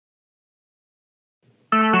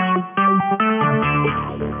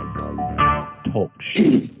Talk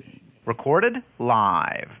Show. Recorded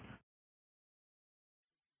live.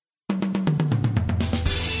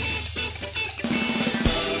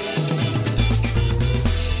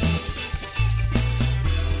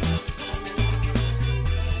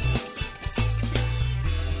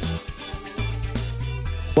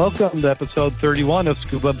 Welcome to episode 31 of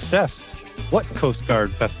Scuba Obsessed. What Coast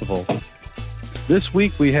Guard Festival? This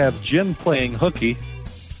week we have Jim playing hooky.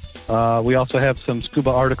 We also have some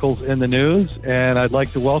scuba articles in the news, and I'd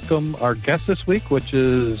like to welcome our guest this week, which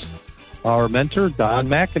is our mentor, Don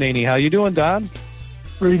McEnany. How you doing, Don?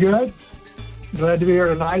 Pretty good. Glad to be here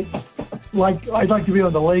tonight. I'd like to be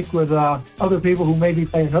on the lake with other people who may be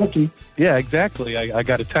playing hooky. Yeah, exactly. I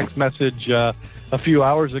got a text message a few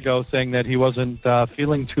hours ago saying that he wasn't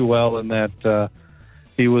feeling too well and that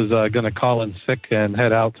he was going to call in sick and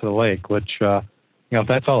head out to the lake, which, if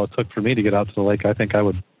that's all it took for me to get out to the lake, I think I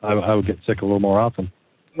would get sick a little more often.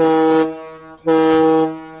 So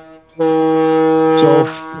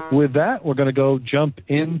with that, we're going to go jump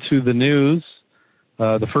into the news.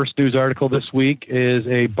 The first news article this week is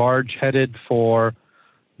a barge headed for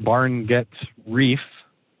Barnegat Reef,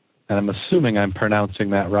 and I'm assuming I'm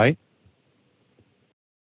pronouncing that right.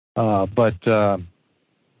 But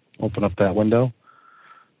open up that window.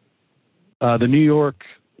 New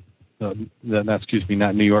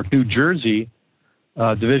Jersey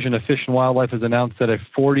Division of Fish and Wildlife has announced that a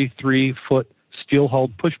 43-foot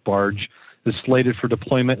steel-hulled push barge is slated for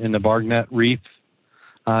deployment in the Barnegat Reef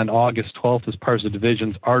on August 12th as part of the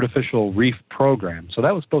division's artificial reef program. So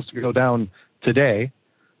that was supposed to go down today.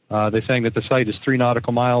 They're saying that the site is 3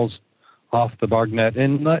 nautical miles off the Barnegat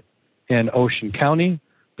Inlet in Ocean County.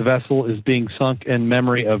 The vessel is being sunk in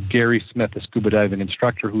memory of Gary Smith, a scuba diving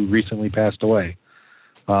instructor who recently passed away.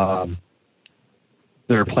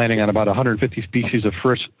 They're planning on about 150 species of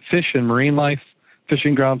fish and marine life,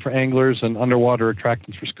 fishing ground for anglers, and underwater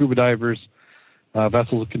attractants for scuba divers.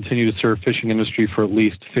 Vessels will continue to serve fishing industry for at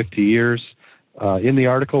least 50 years. In the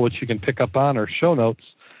article, which you can pick up on, or show notes,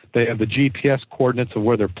 they have the GPS coordinates of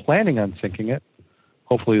where they're planning on sinking it.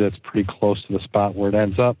 Hopefully that's pretty close to the spot where it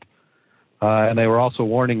ends up. And they were also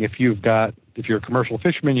warning if you're a commercial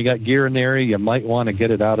fisherman, you got gear in the area, you might want to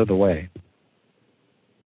get it out of the way.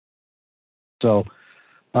 So,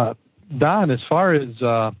 Don, as far as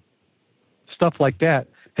stuff like that,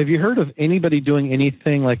 have you heard of anybody doing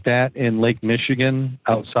anything like that in Lake Michigan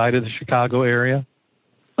outside of the Chicago area?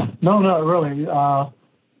 No, not really.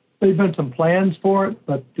 There've been some plans for it,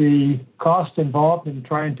 but the cost involved in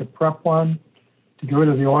trying to prep one to get rid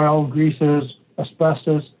of the oil, greases,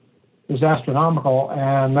 asbestos is astronomical,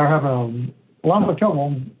 and they're having a lot of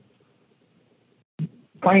trouble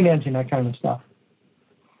financing that kind of stuff.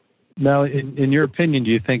 Now, in your opinion, do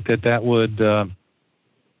you think that would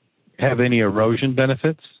have any erosion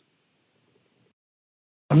benefits?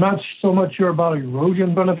 I'm not so much sure about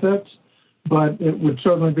erosion benefits, but it would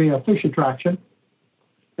certainly be a fish attraction.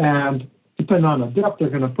 And depending on the depth they're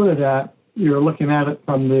going to put it at, you're looking at it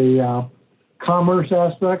from the commerce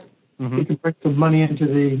aspect. Mm-hmm. You can bring some money into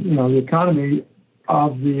the economy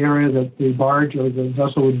of the area that the barge or the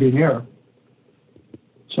vessel would be near.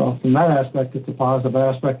 So from that aspect, it's a positive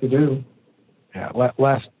aspect to do. Yeah.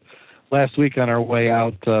 Last week on our way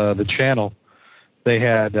out the channel, they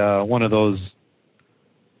had one of those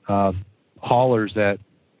haulers that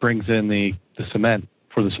brings in the cement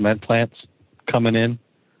for the cement plants coming in,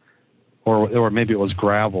 or maybe it was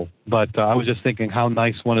gravel. But I was just thinking how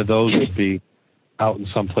nice one of those would be out in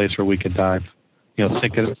some place where we could dive.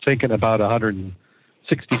 Sinking about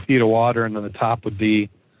 160 feet of water, and then the top would be,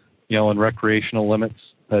 in recreational limits.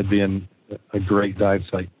 That'd be a great dive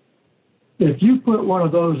site. If you put one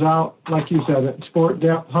of those out, like you said, at sport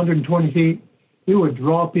depth, 120 feet, you would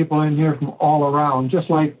draw people in here from all around, just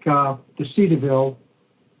like the Cedarville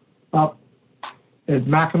up at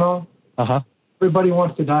Mackinac. Uh-huh. Everybody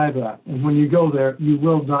wants to dive that, and when you go there, you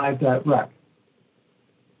will dive that wreck.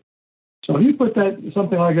 So if you put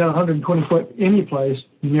something like that, 120 foot, any place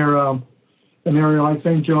near an area like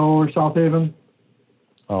St. Joe or South Haven,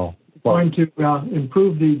 going to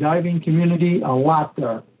improve the diving community a lot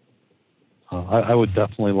there. I would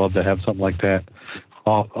definitely love to have something like that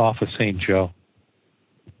off of St. Joe.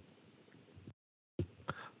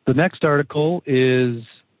 The next article is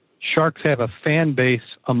sharks have a fan base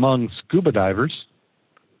among scuba divers.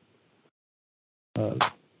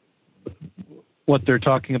 What they're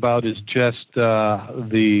talking about is just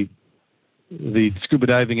the scuba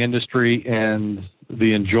diving industry and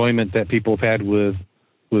the enjoyment that people have had with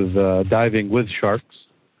diving with sharks.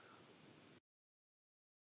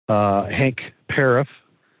 Hank Periff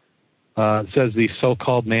says these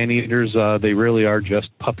so-called man-eaters, they really are just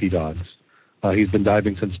puppy dogs. He's been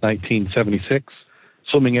diving since 1976,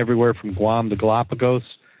 swimming everywhere from Guam to Galapagos.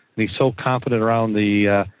 And he's so confident around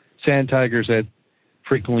the sand tigers that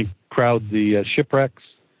frequently crowd the shipwrecks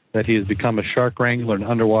that he has become a shark wrangler, an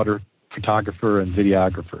underwater photographer, and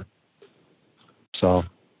videographer. So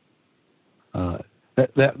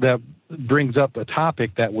that brings up a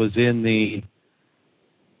topic that was in the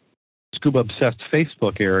Scuba Obsessed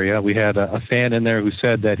Facebook area. We had a fan in there who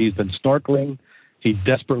said that he's been snorkeling. He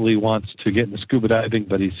desperately wants to get into scuba diving,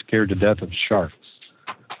 but he's scared to death of sharks.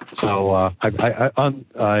 So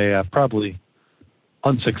I probably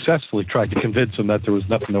unsuccessfully tried to convince him that there was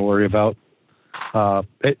nothing to worry about.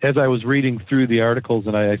 As I was reading through the articles,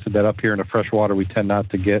 and I said that up here in the freshwater we tend not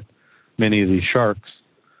to get many of these sharks,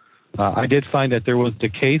 I did find that there was the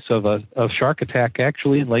case of a shark attack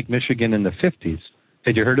actually in Lake Michigan in the 50s.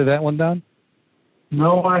 Had you heard of that one, Don?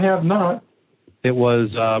 No, I have not. It was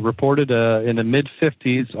reported in the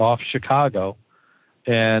mid-50s off Chicago,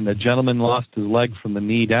 and a gentleman lost his leg from the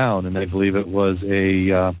knee down, and I believe it was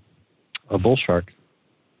a bull shark.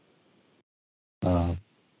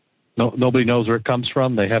 Nobody knows where it comes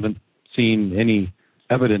from. They haven't seen any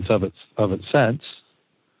evidence of it since.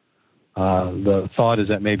 The thought is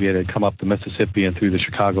that maybe it had come up the Mississippi and through the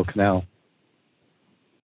Chicago Canal.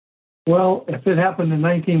 Well, if it happened in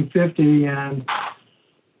 1950 and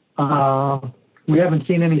we haven't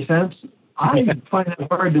seen any since, I find it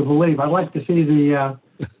hard to believe. I'd like to see the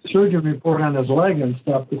surgeon report on his leg and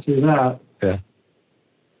stuff to see that. Yeah.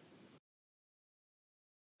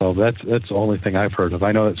 So that's the only thing I've heard of.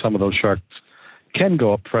 I know that some of those sharks can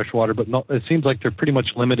go up freshwater, but no, it seems like they're pretty much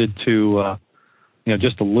limited to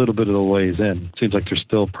just a little bit of the ways in. It seems like they're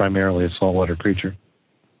still primarily a saltwater creature.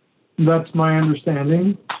 That's my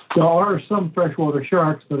understanding. There are some freshwater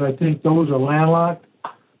sharks, but I think those are landlocked. I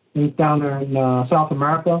think down there in South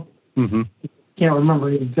America. Mm-hmm. Can't remember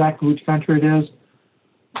exactly which country it is.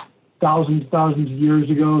 Thousands of years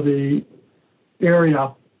ago, the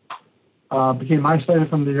area became isolated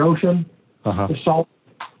from the ocean. Uh-huh. The salt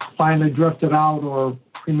finally drifted out or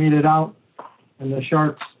cremated out, and the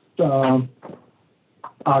sharks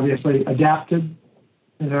obviously adapted.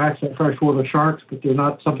 And they're actually freshwater sharks, but they're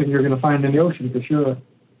not something you're going to find in the ocean for sure.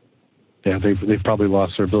 Yeah, they've probably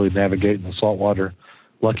lost their ability to navigate in the saltwater.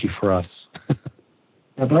 Lucky for us.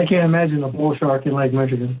 Yeah, but I can't imagine a bull shark in Lake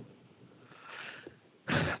Michigan.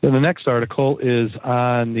 Then the next article is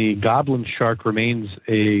on the goblin shark remains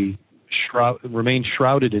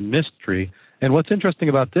shrouded in mystery. And what's interesting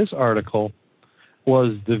about this article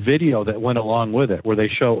was the video that went along with it, where they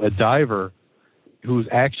show a diver who's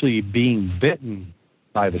actually being bitten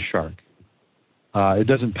by the shark. It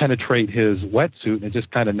doesn't penetrate his wetsuit, and it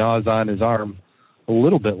just kind of gnaws on his arm a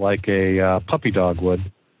little bit like a puppy dog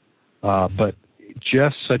would. But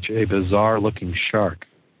just such a bizarre-looking shark.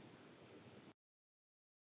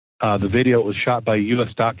 The video was shot by a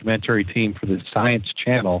U.S. documentary team for the Science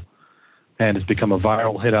Channel and has become a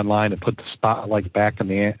viral hit online. It put the spotlight back on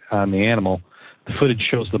the animal. The footage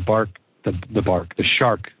shows the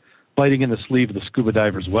shark biting in the sleeve of the scuba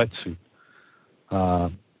diver's wetsuit.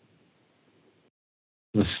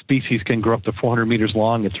 The species can grow up to 400 meters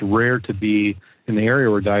long. It's rare to be in the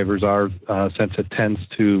area where divers are, since it tends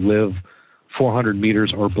to live 400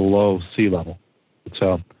 meters or below sea level.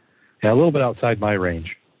 So, yeah, a little bit outside my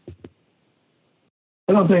range.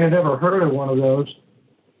 I don't think I've ever heard of one of those.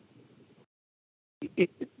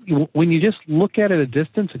 When you just look at it at a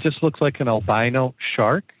distance, it just looks like an albino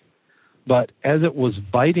shark. But as it was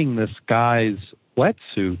biting this guy's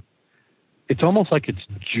wetsuit, it's almost like its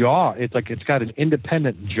jaw, it's like it's got an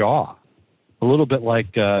independent jaw. A little bit like,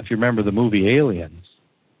 if you remember the movie Aliens.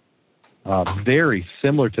 Very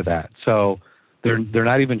similar to that. So they're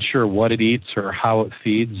not even sure what it eats or how it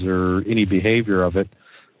feeds or any behavior of it.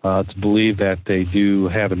 It's believed that they do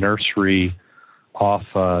have a nursery off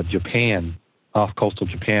Japan, off coastal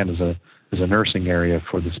Japan as a nursing area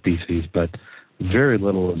for the species, but very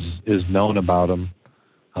little is known about them.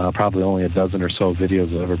 Probably only a dozen or so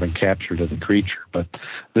videos have ever been captured of the creature, but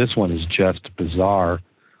this one is just bizarre.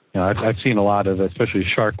 I've seen a lot of, especially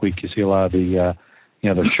Shark Week, you see a lot of the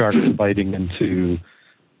sharks biting into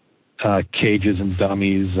cages and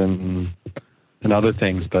dummies and other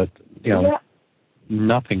things, but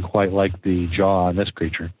nothing quite like the jaw on this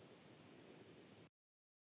creature.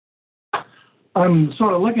 I'm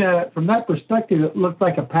sort of looking at it from that perspective. It looked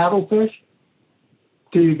like a paddlefish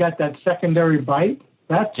till you got that secondary bite.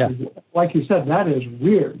 That's, like you said, that is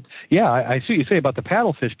weird. Yeah, I see what you say about the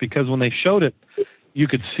paddlefish, because when they showed it, you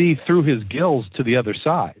could see through his gills to the other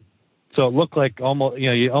side. So it looked like almost,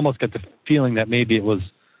 you almost got the feeling that maybe it was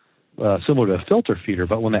similar to a filter feeder.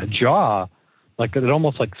 But when that jaw, like it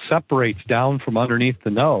almost like separates down from underneath the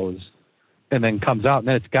nose and then comes out, and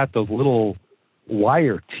then it's got those little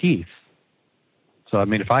wire teeth. So, I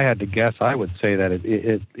mean, if I had to guess, I would say that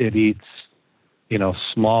it eats,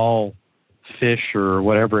 small fish or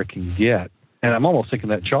whatever it can get. And I'm almost thinking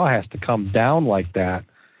that jaw has to come down like that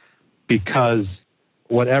because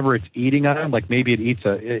whatever it's eating on, like maybe it eats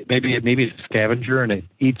maybe it's a scavenger and it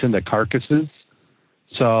eats into carcasses.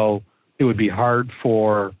 So it would be hard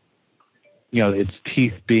for, its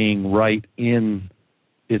teeth being right in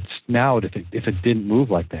its snout if it didn't move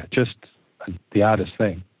like that. Just the oddest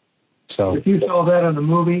thing. So if you saw that in a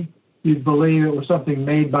movie, you'd believe it was something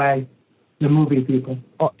made by the movie people.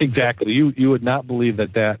 Oh, exactly. You would not believe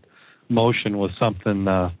that motion was something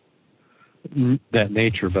that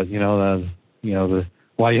nature, but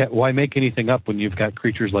why make anything up when you've got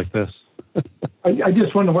creatures like this? I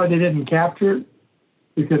just wonder why they didn't capture it,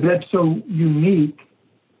 because that's so unique.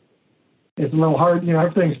 It's a little hard,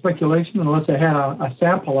 everything's speculation unless they had a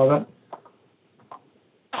sample of it.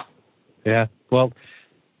 Yeah, well,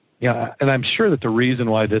 yeah, and I'm sure that the reason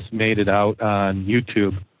why this made it out on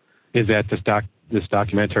YouTube is that this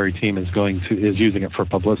documentary team is using it for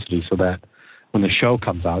publicity, so that when the show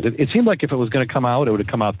comes out, it seemed like if it was going to come out, it would have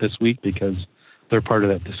come out this week because they're part of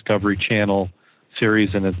that Discovery Channel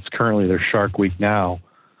series, and it's currently their Shark Week now.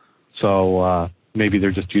 So maybe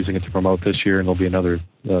they're just using it to promote this year, and there'll be another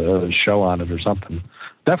show on it or something.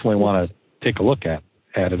 Definitely want to take a look at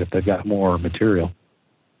it if they've got more material.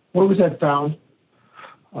 Where was that found?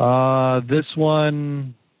 This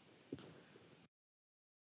one.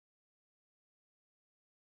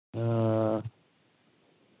 I'm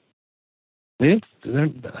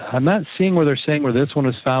not seeing where they're saying where this one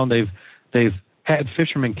is found. They've had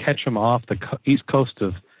fishermen catch them off the east coast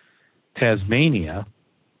of Tasmania.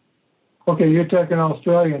 Okay, you're talking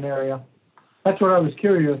Australian area. That's what I was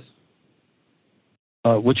curious.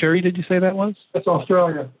 Which area did you say that was? That's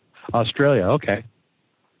Australia. Australia, okay.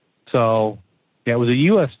 So, yeah, it was a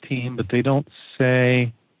U.S. team, but they don't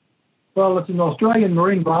say. Well, it's an Australian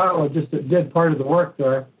marine biologist that did part of the work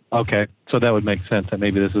there. Okay, so that would make sense that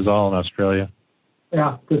maybe this is all in Australia.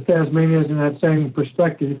 Yeah, because Tasmania is in that same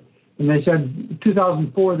perspective. And they said in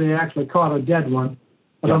 2004 they actually caught a dead one.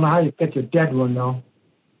 I don't know how you catch a dead one, though.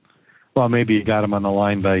 Well, maybe you got him on the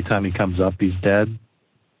line by the time he comes up, he's dead.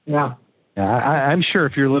 Yeah. I'm sure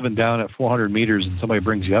if you're living down at 400 meters and somebody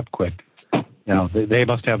brings you up quick, they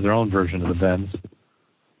must have their own version of the bends.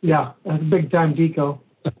 Yeah, that's a big-time deco.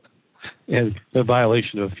 And a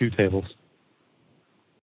violation of a few tables.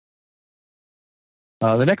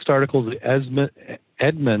 The next article is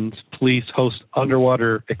Edmonds police host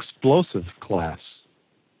underwater explosive class.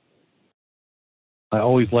 I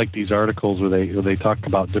always like these articles where they talk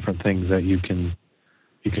about different things that you can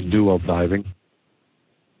do while diving.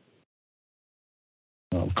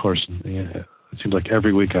 Of course, it seems like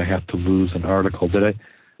every week I have to lose an article. Did I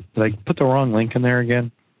put the wrong link in there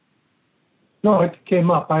again? No, it came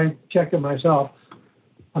up. I checked it myself.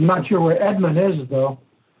 I'm not sure where Edmond is, though.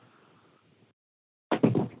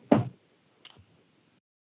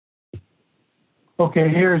 Okay,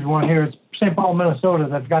 here's one here. It's St. Paul, Minnesota.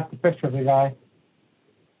 That's got the picture of the guy.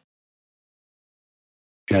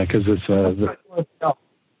 Yeah, because it's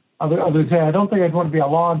I don't think I'd want to be a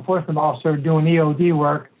law enforcement officer doing EOD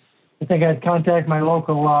work. I think I'd contact my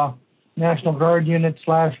local National Guard unit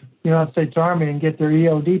 / United States Army and get their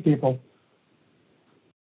EOD people.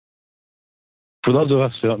 For those of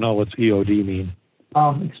us who don't know, what's EOD mean?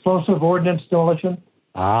 Explosive Ordnance Demolition.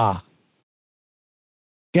 Ah.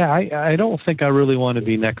 Yeah, I don't think I really want to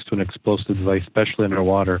be next to an explosive device, especially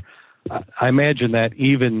underwater. I imagine that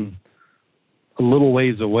even a little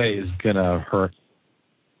ways away is going to hurt.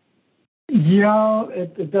 Yeah,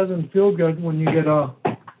 it doesn't feel good when you get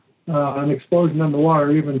an explosion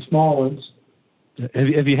underwater, even small ones.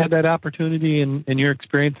 Have you had that opportunity in your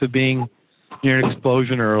experience of being near an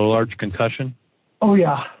explosion or a large concussion? Oh,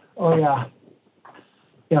 yeah.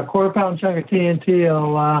 Yeah, quarter-pound chunk of TNT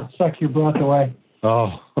will suck your breath away.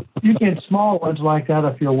 Oh. You get small ones like that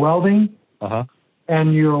if you're welding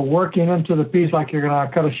and you're working into the piece like you're going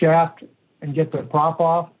to cut a shaft and get the prop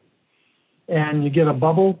off, and you get a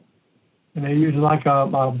bubble, and they use like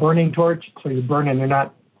a burning torch, so you're burning, you're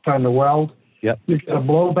not trying to weld. Yep. You get a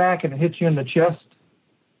blowback and it hits you in the chest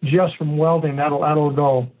just from welding. That'll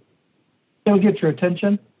go. It'll get your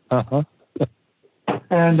attention.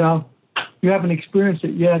 And you haven't experienced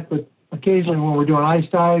it yet, but occasionally when we're doing ice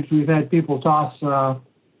dives, we've had people toss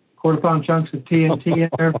quarter-pound chunks of TNT in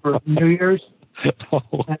there for New Year's.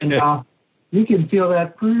 And you can feel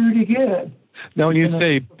that pretty good. Now, when you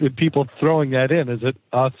say the people throwing that in, is it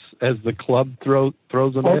us as the club throws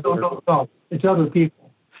them in? No. It's other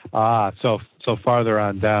people. Ah, so farther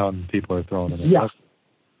on down, people are throwing them in. Yeah.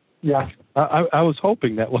 Yeah. I was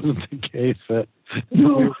hoping that wasn't the case, that we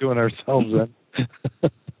were doing ourselves in.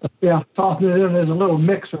 Yeah, tossing it in as a little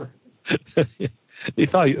mixer. You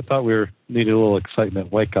thought we needed a little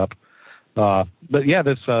excitement, wake up. But yeah,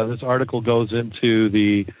 this article goes into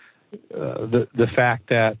the fact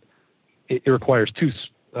that it requires two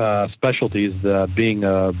specialties: being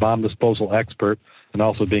a bomb disposal expert and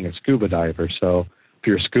also being a scuba diver. So if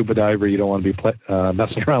you're a scuba diver, you don't want to be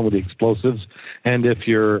messing around with the explosives. And if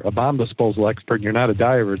you're a bomb disposal expert and you're not a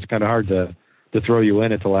diver, it's kind of hard to throw you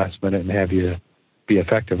in at the last minute and have you be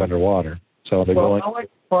effective underwater. So I like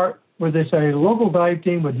the part where they say local dive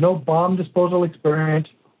team with no bomb disposal experience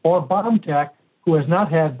or bomb tech who has not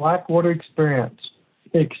had black water experience.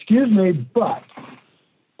 Excuse me, but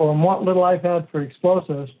from what little I've had for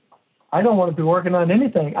explosives, I don't want to be working on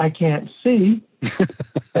anything I can't see.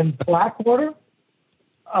 And black water,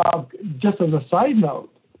 just as a side note,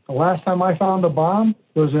 the last time I found a bomb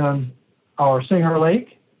was in our Singer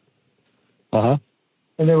Lake. Uh-huh.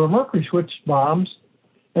 And they were mercury switch bombs,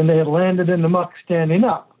 and they had landed in the muck standing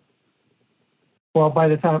up. Well, by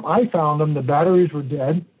the time I found them, the batteries were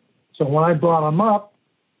dead. So when I brought them up,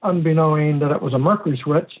 unbeknown that it was a mercury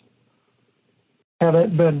switch, had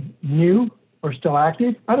it been new or still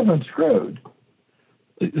active, I'd have been screwed.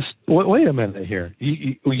 Wait a minute here.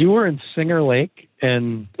 You were in Singer Lake,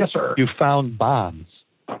 and yes, sir. You found bombs.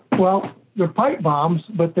 Well, they're pipe bombs,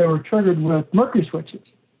 but they were triggered with mercury switches.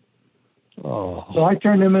 Oh. So I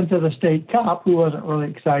turned them into the state cop, who wasn't really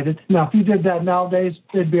excited. Now, if you did that nowadays,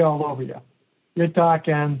 they'd be all over you. You're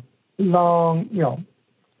talking long,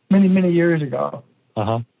 many, many years ago.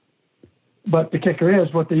 Uh-huh. But the kicker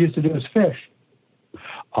is, what they used to do is fish.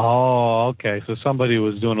 Oh, okay. So somebody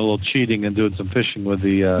was doing a little cheating and doing some fishing with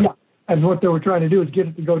the... Yeah, and what they were trying to do is get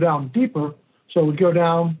it to go down deeper, so it would go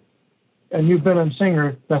down, and you've been in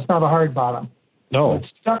Singer, that's not a hard bottom. No. So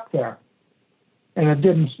it's stuck there. And it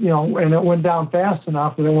didn't, and it went down fast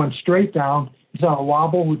enough that it went straight down. It's on a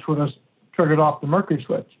wobble, which would have triggered off the mercury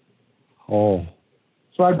switch. Oh.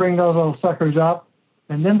 So I bring those little suckers up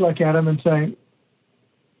and then look at them and say,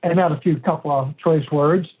 and add a couple of choice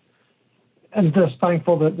words, and just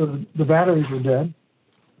thankful that the batteries were dead.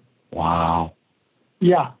 Wow.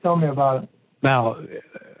 Yeah, tell me about it. Now,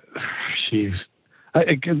 jeez,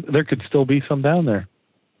 there could still be some down there.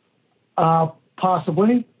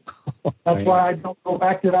 Possibly. That's why I don't go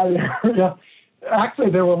back to that area.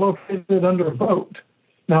 Actually, they were located under a boat.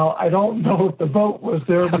 Now, I don't know if the boat was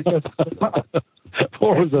there because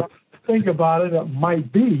or was it? Think about it, it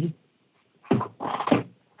might be.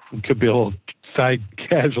 It could be a little side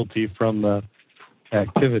casualty from the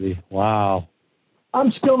activity. Wow.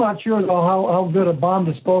 I'm still not sure, though, how good a bomb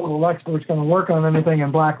disposal expert is going to work on anything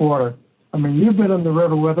in black water. I mean, you've been in the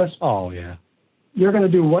river with us. Oh, yeah. You're going to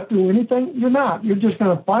do what? Do anything? You're not. You're just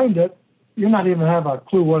going to find it. You're not even have a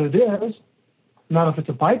clue what it is. Not if it's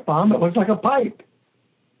a pipe bomb. It looks like a pipe.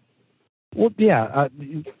 Well, yeah.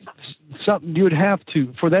 Something you would have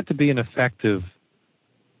to, for that to be an effective,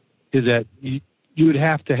 is that you would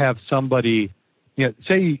have to have somebody,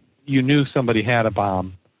 say you knew somebody had a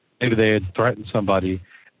bomb, maybe they had threatened somebody,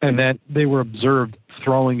 and then they were observed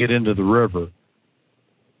throwing it into the river.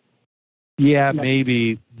 Yeah,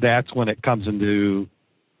 maybe that's when it comes into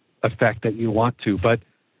effect that you want to. But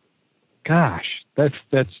gosh, that's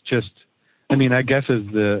just. I mean, I guess as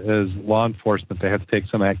law enforcement, they have to take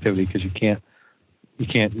some activity because you can't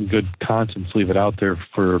in good conscience leave it out there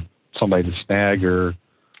for somebody to snag or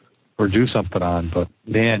do something on. But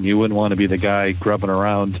man, you wouldn't want to be the guy grubbing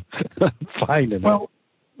around finding it. Well,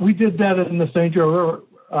 we did that in the St. Joe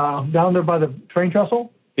River down there by the train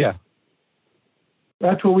trestle. Yeah.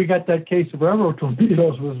 That's where we got that case of railroad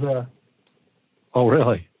torpedoes was there. Oh,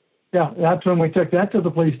 really? Yeah, that's when we took that to the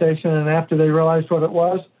police station, and after they realized what it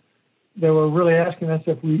was, they were really asking us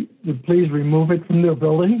if we would please remove it from their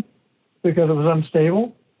building because it was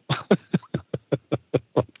unstable.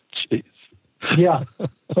 Oh, jeez. Yeah.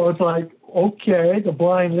 So it's like, okay, the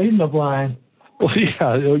blind leading the blind. Well,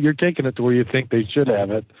 yeah, you're taking it to where you think they should have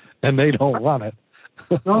it, and they don't want it.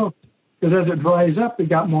 No, because as it dries up, it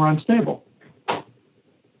got more unstable.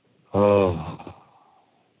 Oh.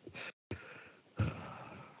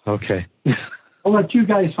 Okay. I'll let you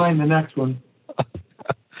guys find the next one.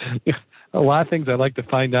 A lot of things I'd like to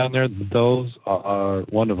find down there. Those are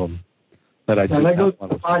one of them that I that goes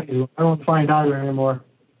to find. I don't find either anymore.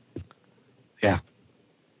 Yeah.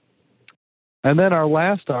 And then our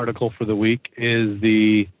last article for the week is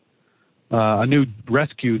the a new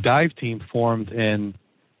rescue dive team formed in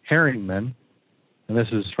Herringman, and this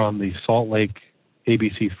is from the Salt Lake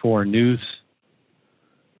ABC4 News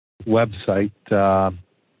website.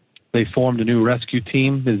 They formed a new rescue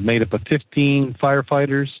team. It's made up of 15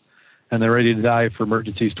 firefighters, and they're ready to dive for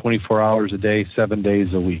emergencies 24 hours a day, 7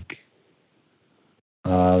 days a week.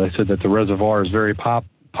 They said that the reservoir is very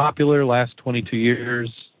popular. Last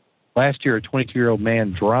year, a 22-year-old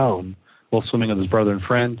man drowned while swimming with his brother and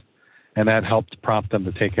friend, and that helped prompt them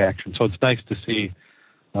to take action. So it's nice to see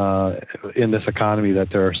in this economy that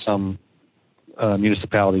there are some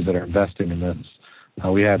municipalities that are investing in this.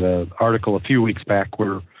 We had an article a few weeks back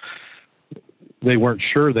where they weren't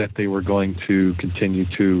sure that they were going to continue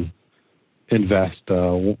to invest.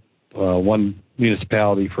 One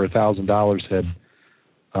municipality for $1,000 had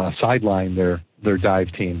sidelined their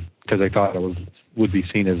dive team because they thought it would be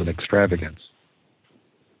seen as an extravagance.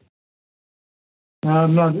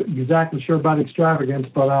 I'm not exactly sure about extravagance,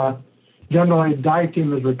 but generally dive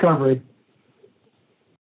team is recovery.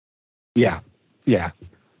 Yeah.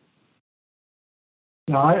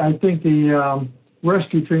 Now, I think the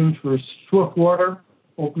rescue teams for swift water,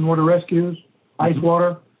 open water rescues, ice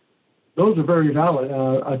water, those are very valid.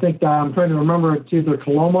 I think I'm trying to remember, it's either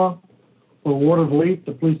Coloma or Watervliet,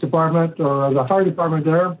 the police department or the fire department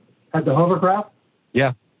there had the hovercraft.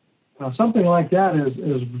 Yeah. Something like that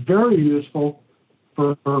is very useful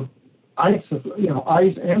for ice,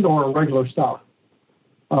 ice and or regular stuff.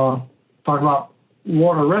 Talking about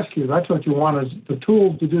water rescue, that's what you want, is the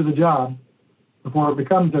tools to do the job before it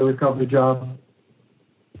becomes a recovery job.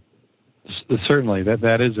 Certainly,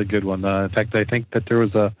 that is a good one. In fact, I think that there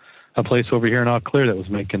was a place over here in Eau Claire that was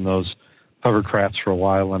making those hovercrafts for a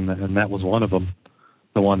while, and that was one of them,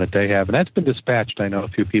 the one that they have. And that's been dispatched. I know a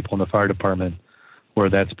few people in the fire department where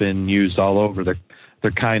that's been used all over.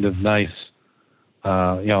 They're kind of nice,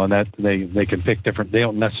 and that they can pick different. They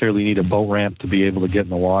don't necessarily need a boat ramp to be able to get in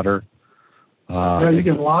the water. You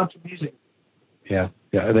can launch them easy. Yeah.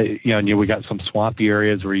 And we got some swampy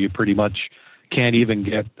areas where you pretty much can't even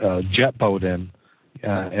get a jet boat in,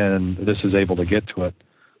 and this is able to get to it.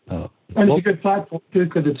 And it's a good platform too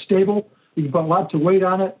because it's stable. You can put lots of weight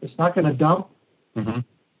on it. It's not going to dump. Mm-hmm.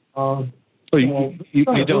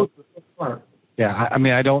 You don't. Yeah,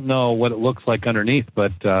 I don't know what it looks like underneath,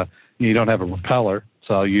 but you don't have a propeller,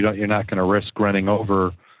 so you're not going to risk running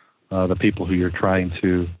over the people who you're trying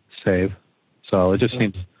to save. So it just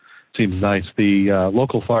seems nice. The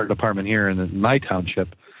local fire department here in my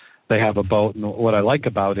township, they have a boat, and what I like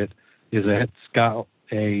about it is that it's got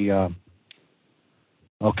a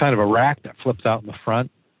kind of a rack that flips out in the front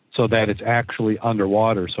so that it's actually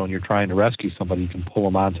underwater. So when you're trying to rescue somebody, you can pull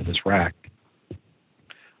them onto this rack.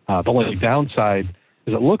 The only downside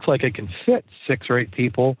is it looks like it can fit 6 or 8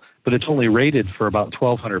 people, but it's only rated for about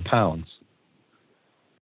 1,200 pounds.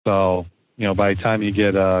 So, by the time you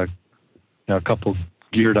get a couple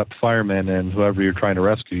geared up firemen and whoever you're trying to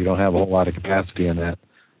rescue, you don't have a whole lot of capacity in that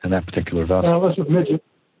particular vessel. Unless it's midget.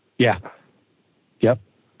 Yeah. Yep.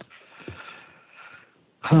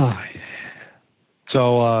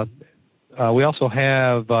 So we also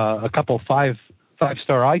have a couple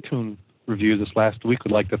five-star iTunes reviews this last week.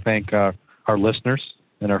 We'd like to thank our listeners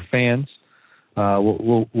and our fans.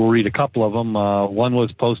 We'll read a couple of them. One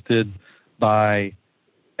was posted by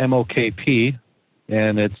MOKP,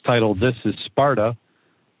 and it's titled, "This is Sparta."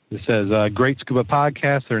 It says, "Great scuba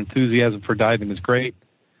podcast. Their enthusiasm for diving is great.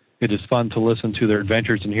 It is fun to listen to their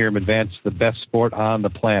adventures and hear them advance the best sport on the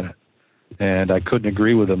planet." And I couldn't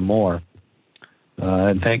agree with them more.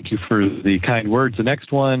 And thank you for the kind words. The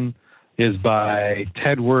next one is by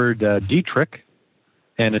Tedward Dietrich,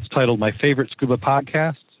 and it's titled, "My Favorite Scuba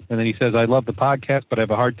Podcast." And then he says, "I love the podcast, but I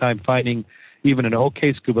have a hard time finding even an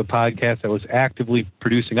okay scuba podcast that was actively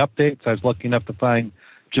producing updates. I was lucky enough to find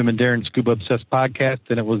Jim and Darren's Scuba Obsessed podcast,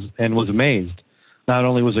 and was amazed. Not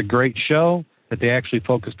only was it a great show, that they actually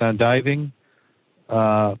focused on diving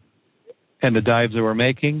and the dives they were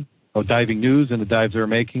making, diving news and the dives they were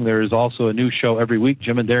making. There is also a new show every week.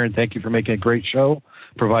 Jim and Darren, thank you for making a great show,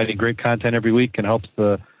 providing great content every week, and helps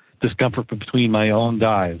the discomfort between my own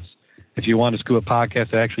dives. If you want a scuba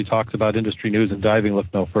podcast that actually talks about industry news and diving, look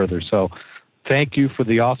no further." So thank you for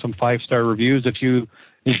the awesome 5-star reviews. If you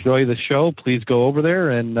enjoy the show, please go over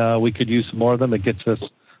there, and we could use some more of them. It gets us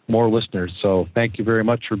more listeners. So thank you very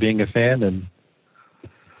much for being a fan. And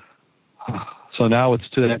so now it's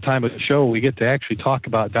to that time of the show we get to actually talk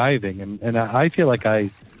about diving. And I feel like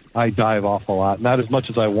I dive awful lot. Not as much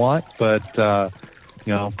as I want, but,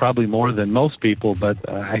 probably more than most people. But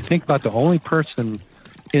I think about the only person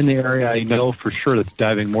in the area I know for sure that's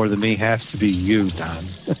diving more than me has to be you, Don.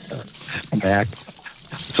 Mac.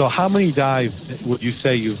 So how many dives would you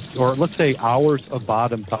say or let's say hours of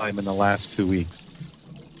bottom time in the last 2 weeks?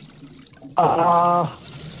 I've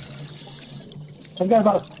got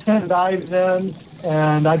about 10 dives in,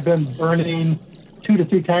 and I've been burning 2 to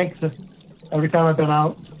 3 tanks every time I've been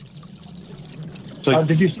out. So,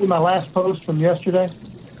 did you see my last post from yesterday?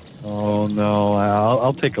 Oh, no.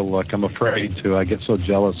 I'll take a look. I'm afraid to. I get so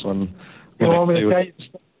jealous when You want me to tell you?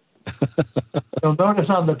 You'll notice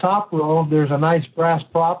on the top row, there's a nice brass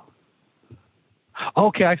prop.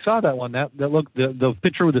 Okay, I saw that one. That looked, the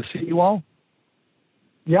picture with the seawall?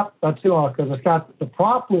 Yep, that's the one, because it's got, the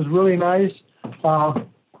prop was really nice.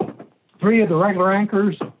 3 of the regular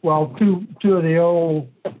anchors, well, two of the old,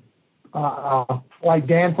 like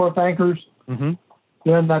Danforth anchors. Mm-hmm.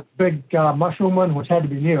 Then that big mushroom one, which had to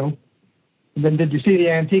be new. And then did you see the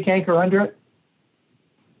antique anchor under it?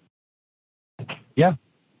 Yeah.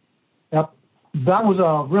 Yep. That was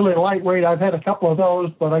a really lightweight. I've had a couple of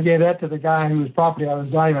those, but I gave that to the guy whose property I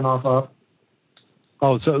was diving off of.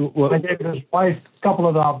 Oh, so... I gave his wife a couple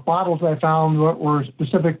of the bottles I found that were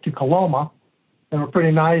specific to Coloma. They were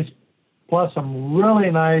pretty nice, plus some really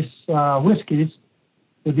nice whiskeys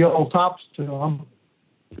with the old tops to them.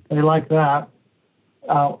 They like that.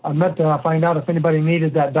 I meant to find out if anybody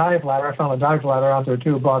needed that dive ladder. I found a dive ladder out there,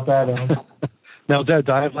 too. Brought that in. Now, is that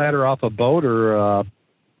dive ladder off a boat or...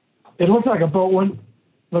 It looks like a boat one.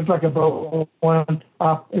 Looks like a boat one.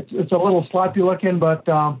 It's a little sloppy looking, but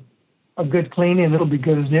a good cleaning. It'll be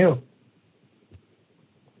good as new.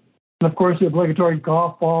 And, of course, the obligatory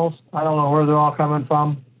golf balls. I don't know where they're all coming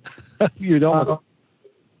from. You don't...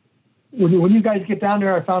 When you guys get down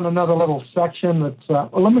there, I found another little section that's...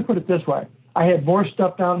 well, let me put it this way. I had more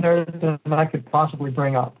stuff down there than I could possibly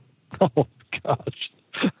bring up. Oh, gosh.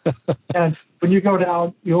 And when you go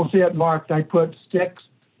down, you'll see it marked. I put sticks.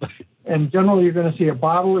 And generally, you're going to see a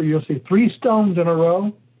bottle, or you'll see 3 stones in a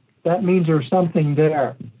row. That means there's something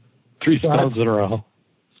there. 3 stones in a row.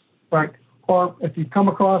 Right. Or if you come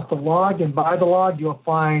across the log and by the log, you'll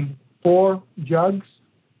find 4 jugs.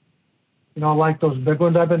 You know, like those big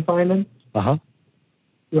ones I've been finding. Uh-huh.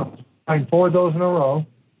 You'll find 4 of those in a row.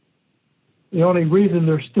 The only reason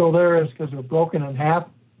they're still there is because they're broken in half.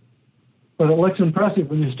 But it looks impressive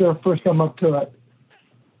when you still first come up to it.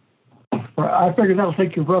 I figured that'll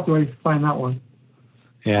take your breath away to find that one.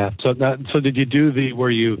 Yeah. So did you do where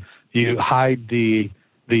you hide the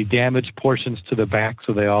damaged portions to the back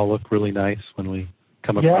so they all look really nice when we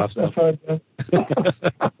come across them? Yes, that's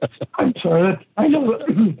right. I'm sorry. I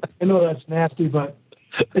know that's nasty, but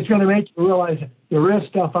it's going to make you realize there is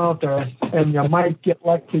stuff out there, and you might get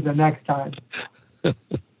lucky the next time.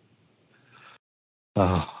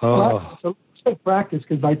 Well, so it's good practice,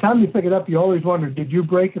 because by the time you pick it up, you always wonder, did you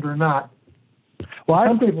break it or not? Well,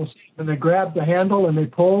 some people, when they grab the handle and they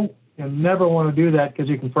pull, you never want to do that because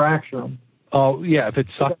you can fracture them. Oh, yeah, if it's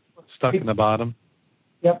stuck in the bottom.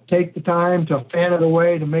 Yep, take the time to fan it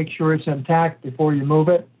away to make sure it's intact before you move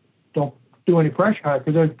it. Don't do any pressure on it,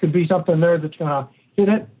 because there could be something there that's going to hit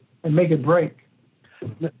it and make it break.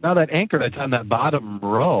 Now that anchor that's on that bottom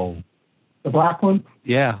row. The black one?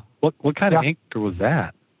 Yeah. What kind of anchor was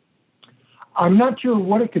that? I'm not sure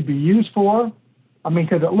what it could be used for. I mean,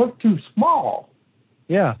 because it looked too small.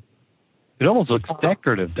 Yeah. It almost looks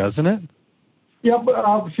decorative, doesn't it? Yeah, but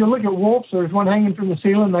if you look at Wolf's, there's one hanging from the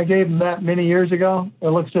ceiling. I gave them that many years ago. It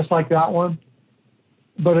looks just like that one.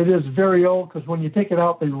 But it is very old, because when you take it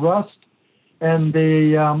out, they rust. And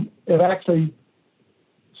it actually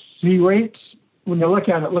serrates. When you look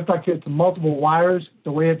at it, it looks like it's multiple wires,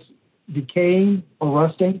 the way it's decaying or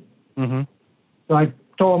rusting. Mm-hmm. So I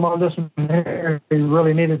told them on this one here, they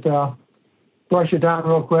really needed to brush it down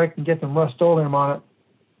real quick and get some Rust-Oleum on it.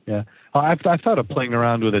 Yeah. I've thought of playing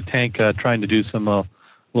around with a tank, trying to do some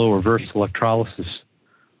little reverse electrolysis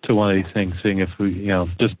to one of these things, seeing if we,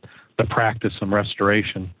 just to practice some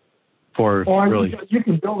restoration for really. You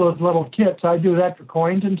can build those little kits. I do that for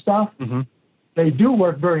coins and stuff. Mm-hmm. They do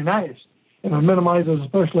work very nice. And it minimizes,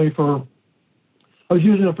 especially for, I was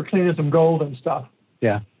using it for cleaning some gold and stuff.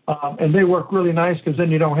 Yeah. And they work really nice, because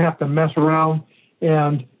then you don't have to mess around.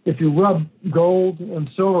 And if you rub gold and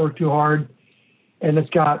silver too hard and it's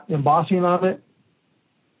got embossing on it,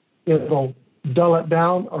 it'll dull it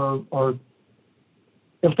down, or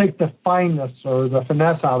it'll take the fineness or the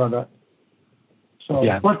finesse out of it. So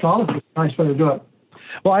electrolysis is a nice way to do it.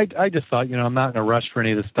 Well, I just thought, I'm not in a rush for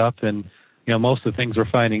any of this stuff. And, most of the things we're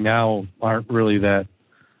finding now aren't really that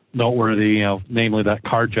noteworthy, namely that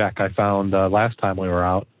card jack I found last time we were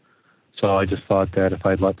out. So I just thought that if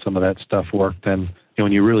I'd let some of that stuff work, then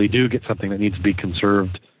when you really do get something that needs to be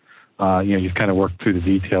conserved, you've kind of worked through the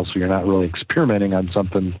details, so you're not really experimenting on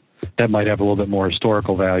something that might have a little bit more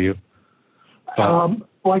historical value. But,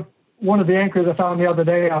 Like one of the anchors I found the other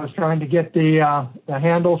day, I was trying to get the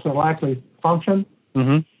handle so it'll actually function.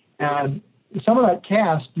 mm-hmm. And some of that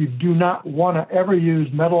cast, you do not want to ever use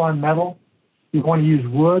metal on metal. You want to use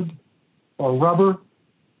wood or rubber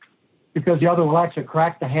because the other will actually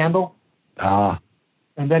crack the handle.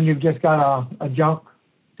 And then you've just got a junk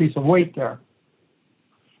piece of weight there.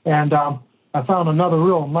 And I found another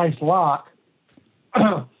real nice lock.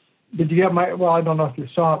 Did you get well, I don't know if you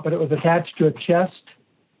saw it, but it was attached to a chest.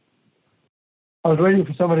 I was waiting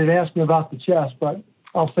for somebody to ask me about the chest, but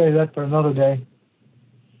I'll say that for another day.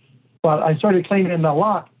 But I started cleaning the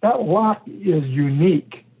lock. That lock is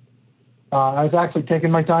unique. I was actually taking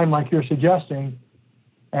my time like you're suggesting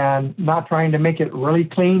and not trying to make it really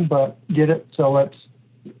clean, but get it so it's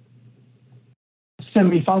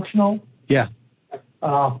semi-functional. Yeah.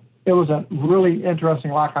 It was a really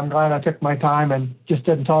interesting lock. I'm glad I took my time and just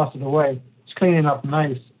didn't toss it away. It's cleaning up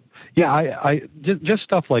nice. Yeah, I just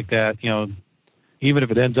stuff like that. You know, even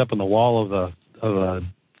if it ends up in the wall of a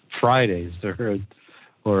Fridays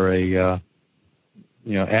or a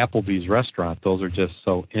Applebee's restaurant, those are just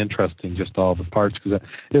so interesting. Just all the parts because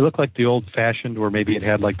they look like the old-fashioned, where maybe it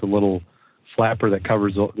had like the little flapper that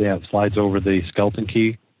covers, it slides over the skeleton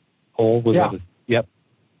key hole. Yep.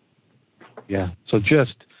 Yeah. So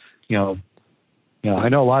just. You know, I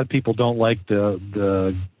know a lot of people don't like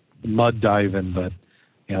the mud diving, but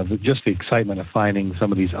just the excitement of finding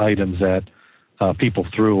some of these items that people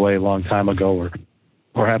threw away a long time ago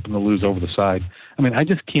or happened to lose over the side. I mean, I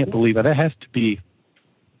just can't believe it. That has to be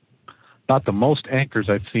about the most anchors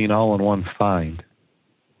I've seen all in one find.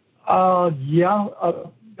 Yeah.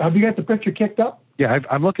 Have you got the picture kicked up? Yeah,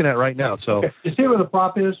 I'm looking at it right now. So okay. You see where the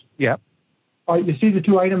prop is? Yeah. You see the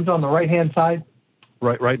two items on the right-hand side?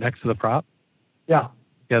 Right next to the prop? Yeah.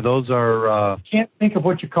 Yeah, those are... Can't think of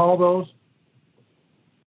what you call those.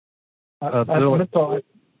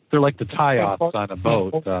 They're like the tie-offs on a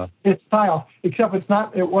boat. It's tie-off, except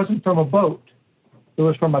it wasn't from a boat. It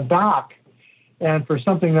was from a dock. And for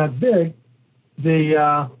something that big,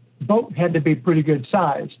 the boat had to be pretty good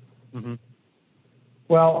size. Mm-hmm.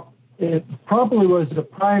 Well, it probably was the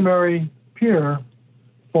primary pier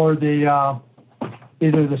for the...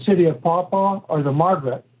 either the city of Paw Paw or the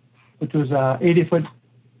Margaret, which was a 80-foot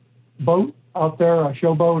boat out there, a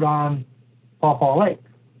showboat on Paw Paw Lake.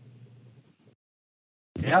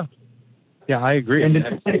 Yeah. Yeah, I agree. And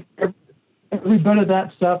every bit of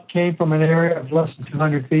that stuff came from an area of less than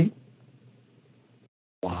 200 feet.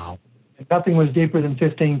 Wow. And nothing was deeper than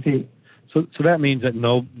 15 feet. So that means that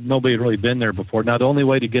nobody had really been there before. Now, the only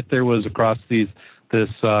way to get there was across this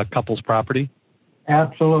couple's property?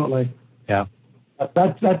 Absolutely. Yeah.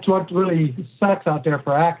 That's what really sucks out there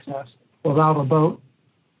for access without a boat.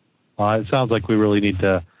 It sounds like we really need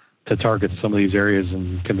to target some of these areas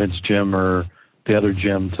and convince Jim or the other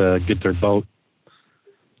Jim to get their boat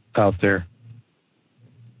out there.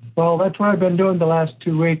 Well, that's what I've been doing the last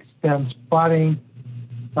 2 weeks, been spotting.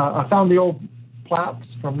 I found the old plats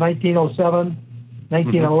from 1907,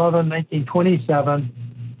 1911,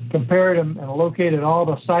 1927, compared them and located all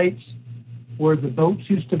the sites where the boats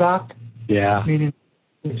used to dock. Yeah. Meaning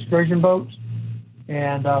excursion boats.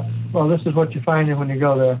 And, this is what you find when you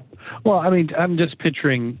go there. Well, I mean, I'm just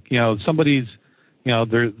picturing, somebody's,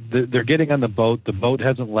 they're getting on the boat. The boat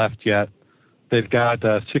hasn't left yet. They've got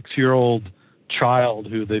a 6-year-old child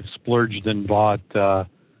who they've splurged and bought, a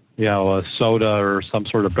soda or some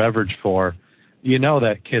sort of beverage for.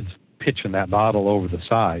 That kid's pitching that bottle over the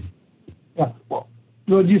side. Yeah. Well,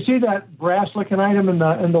 do you see that brass-looking item in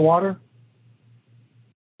the water?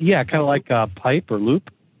 Yeah, kind of like a pipe or loop.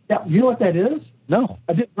 Yeah, you know what that is? No.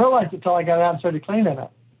 I didn't realize it until I got out and started cleaning it.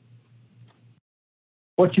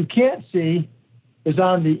 What you can't see is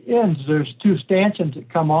on the ends, there's 2 stanchions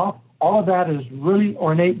that come off. All of that is really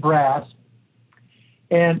ornate brass.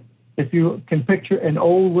 And if you can picture an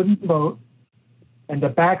old wooden boat and the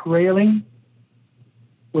back railing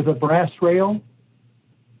with a brass rail,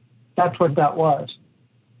 that's what that was.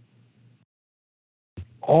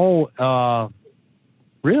 Oh,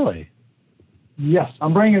 really? Yes,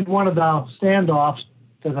 I'm bringing one of the standoffs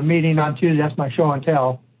to the meeting on Tuesday. That's my show and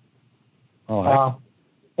tell. Oh,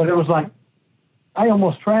 but it was like, I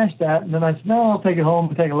almost trashed that, and then I said, no, I'll take it home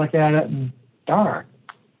and take a look at it, and darn,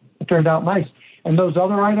 it turned out nice. And those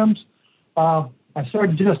other items, I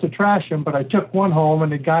started just to trash them, but I took one home,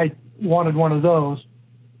 and the guy wanted one of those.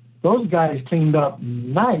 Those guys cleaned up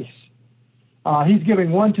nice. He's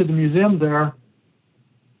giving one to the museum there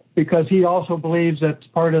because he also believes that's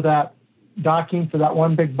part of that docking for that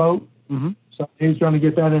one big boat. Mm-hmm. So he's going to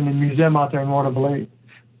get that in the museum out there in Waterville.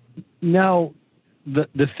 Now,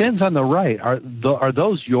 the fins on the right, are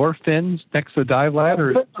those your fins next to the dive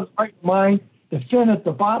ladder? The fin on the right, mine. The fin at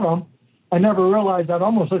the bottom, I never realized that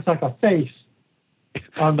almost looks like a face.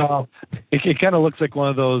 On the, it kind of looks like one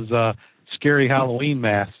of those scary Halloween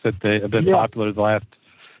masks that have been popular the last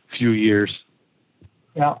few years.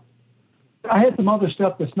 Yeah. I had some other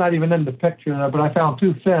stuff that's not even in the picture there, but I found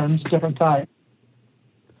 2 fins, different type.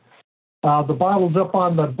 The bottles up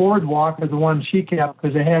on the boardwalk are the ones she kept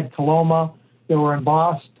because they had Coloma, they were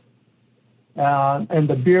embossed, and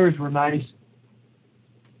the beers were nice.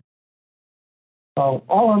 So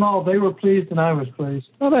all in all, they were pleased and I was pleased.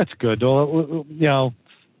 Well, that's good. Well,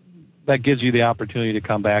 that gives you the opportunity to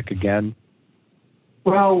come back again.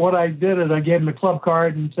 Well, what I did is I gave them a club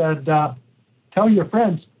card and said, tell your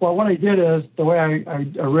friends. Well, what I did is, the way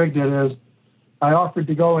I rigged it is, I offered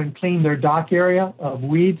to go and clean their dock area of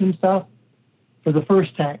weeds and stuff for the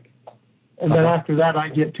first tank. And then after that, I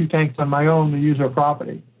get 2 tanks on my own to use their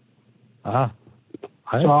property.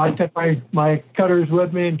 So I took my cutters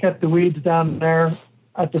with me and kept the weeds down there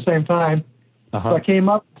at the same time. So I came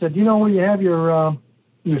up and said, where you have your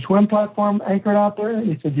swim platform anchored out there? And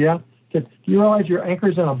he said, yeah. I said, do you realize your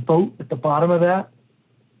anchor's in a boat at the bottom of that?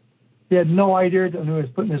 He had no idea that when he was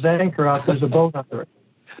putting his anchor out, there's a boat under it.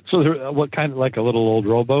 So what kind of, like a little old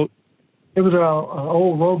rowboat? It was an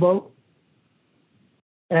old rowboat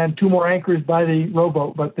and 2 more anchors by the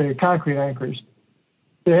rowboat, but they're concrete anchors.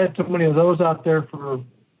 They had so many of those out there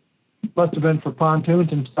must have been for pontoons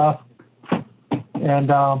and stuff, and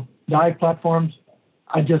dive platforms.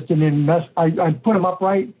 I just didn't even mess. I put them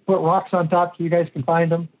upright, put rocks on top so you guys can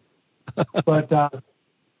find them. But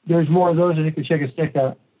there's more of those than you can shake a stick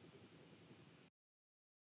at.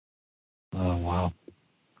 Oh, wow.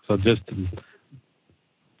 So just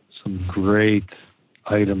some great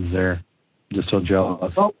items there. Just so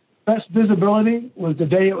jealous. Well, best visibility was the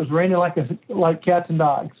day it was raining like cats and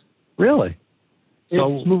dogs. Really?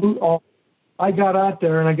 It's smooth. I got out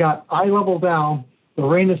there and I got eye level down. The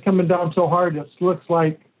rain is coming down so hard it looks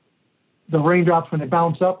like the raindrops when they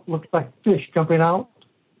bounce up looks like fish jumping out.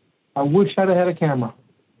 I wish I'd have had a camera.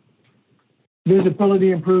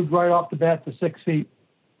 Visibility improved right off the bat to 6 feet.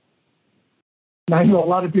 And I know a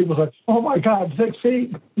lot of people say, "Oh my God, 6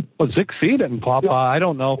 feet!" Well, 6 feet in Paw Paw. I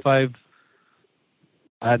don't know if I've.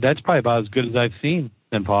 That's probably about as good as I've seen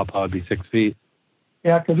in Paw Paw. Would be 6 feet.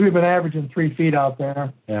 Yeah, because we've been averaging 3 feet out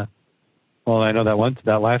there. Yeah. Well, I know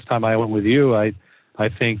that last time I went with you, I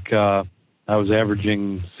think I was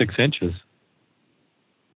averaging 6 inches.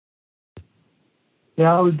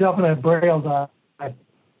 Yeah, it was definitely a braille dive.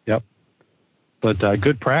 Yep. But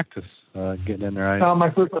good practice getting in there. Saw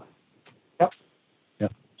my first. Yep.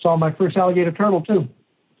 Saw my first alligator turtle too.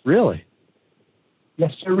 Really?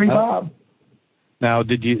 Yes, sir, Bob. Now,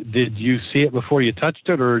 did you see it before you touched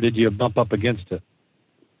it, or did you bump up against it?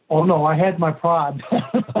 Oh no, I had my prod,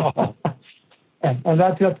 Oh. and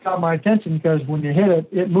that just got my attention because when you hit it,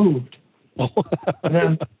 it moved. Oh. And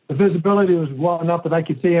then the visibility was well enough that I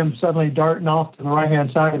could see him suddenly darting off to the right-hand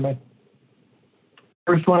side of me.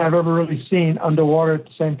 First one I've ever really seen underwater at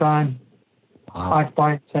the same time,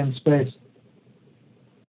 occupying the same space.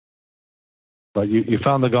 But you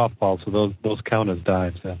found the golf ball, so those count as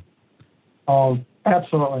dives, yeah. Oh,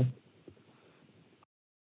 absolutely.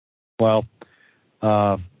 Well,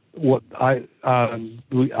 what I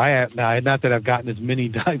not that I've gotten as many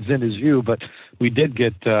dives in as you, but we did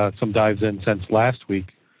get some dives in since last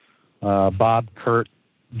week. Bob, Kurt,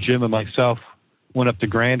 Jim, and myself went up to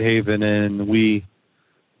Grand Haven and we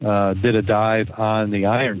did a dive on the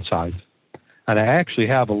Ironsides. And I actually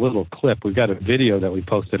have a little clip. We've got a video that we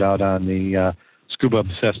posted out on the Scuba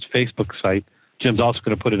Obsessed Facebook site. Jim's also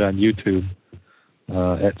going to put it on YouTube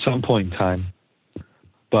at some point in time.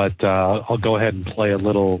 But I'll go ahead and play a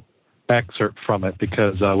little excerpt from it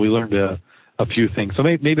because we learned a few things. So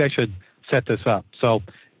maybe I should set this up. So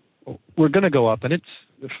we're going to go up, and it's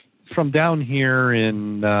from down here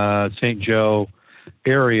in St. Joe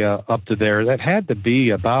area up to there. That had to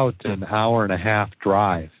be about an hour and a half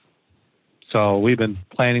drive. So we've been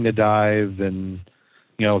planning to dive and,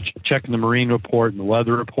 checking the marine report and the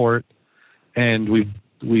weather report. And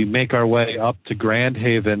we make our way up to Grand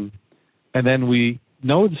Haven, and then we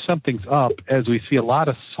notice something's up as we see a lot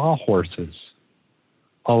of sawhorses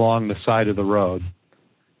along the side of the road.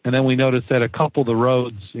 And then we notice that a couple of the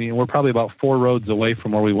roads, we're probably about 4 roads away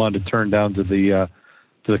from where we wanted to turn down to the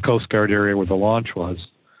Coast Guard area where the launch was.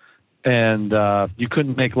 And you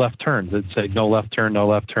couldn't make left turns. It'd say no left turn, no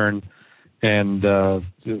left turn. And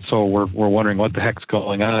so we're wondering what the heck's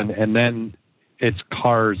going on. And then it's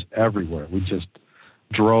cars everywhere. We just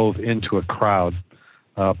drove into a crowd,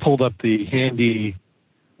 pulled up the handy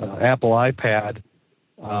Apple iPad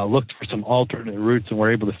looked for some alternate routes, and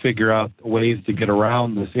we're able to figure out ways to get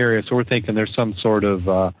around this area. So we're thinking there's some sort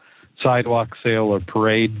of sidewalk sale or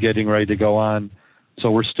parade getting ready to go on. So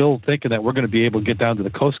we're still thinking that we're going to be able to get down to the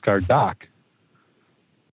Coast Guard dock.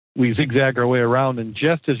 We zigzag our way around, and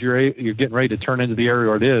just as you're getting ready to turn into the area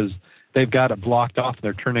where it is, they've got it blocked off, and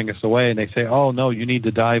they're turning us away, and they say, "Oh no, you need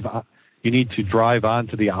to drive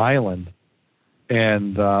onto the island,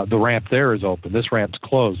 and the ramp there is open. This ramp's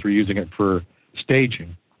closed. We're using it for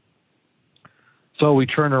staging." So we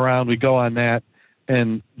turn around, we go on that,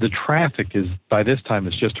 and the traffic is, by this time,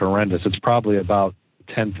 is just horrendous. It's probably about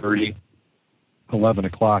 10:30, 11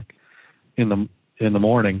 o'clock in the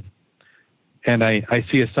morning. And I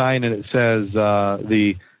see a sign, and it says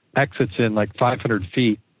the exit's in like 500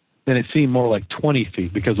 feet. Then it seemed more like 20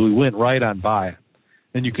 feet because we went right on by it.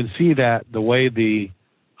 And you can see that the way the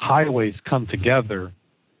highways come together,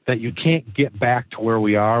 that you can't get back to where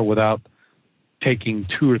we are without taking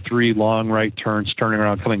 2 or 3 long right turns, turning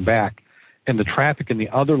around, coming back. And the traffic in the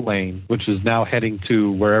other lane, which is now heading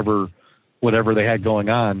to whatever they had going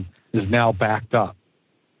on, is now backed up.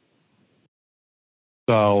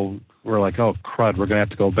 So we're like, oh, crud, we're going to have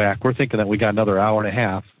to go back. We're thinking that we got another hour and a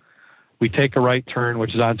half. We take a right turn,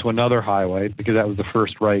 which is onto another highway, because that was the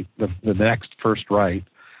first right, the next first right.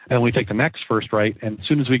 And we take the next first right, and as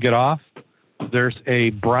soon as we get off, there's a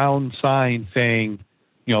brown sign saying,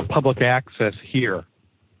 public access here.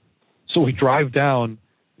 So we drive down,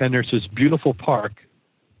 and there's this beautiful park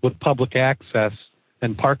with public access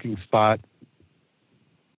and parking spot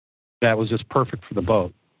that was just perfect for the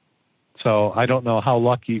boat. So I don't know how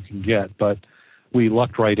lucky you can get, but we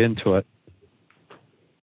lucked right into it.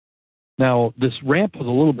 Now, this ramp was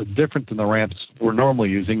a little bit different than the ramps we're normally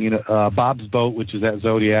using. Bob's boat, which is at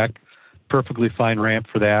Zodiac, perfectly fine ramp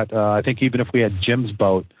for that. I think even if we had Jim's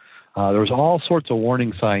boat, there was all sorts of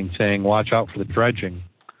warning signs saying, watch out for the dredging.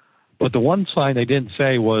 But the one sign they didn't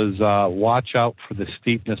say was, watch out for the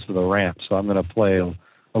steepness of the ramp. So I'm going to play a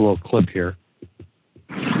little clip here.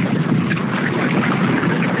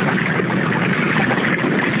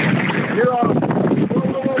 You're on.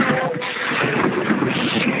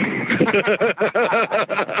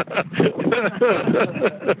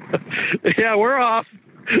 Yeah, we're off.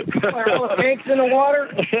 Are all the tanks in the water?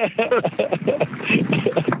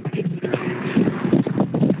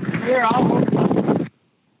 Here,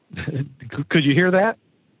 Could you hear that?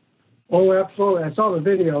 Oh, absolutely. I saw the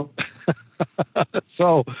video.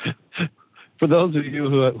 So, for those of you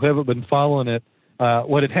who haven't been following it,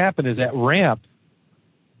 what had happened is that ramp,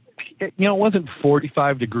 it wasn't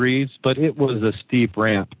 45 degrees, but it was a steep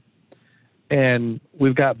ramp. And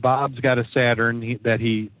Bob's got a Saturn that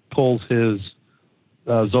he pulls his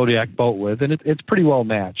Zodiac boat with, and it's pretty well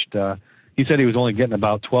matched. He said he was only getting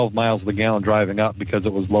about 12 miles per gallon driving up because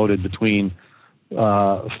it was loaded between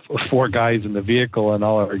 4 guys in the vehicle, and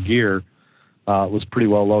all our gear was pretty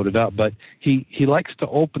well loaded up. But he likes to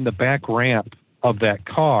open the back ramp of that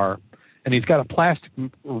car, and he's got a plastic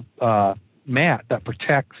mat that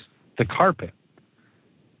protects the carpet.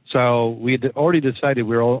 So we had already decided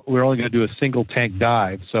we were only going to do a single tank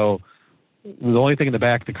dive. So the only thing in the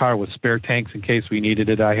back of the car was spare tanks in case we needed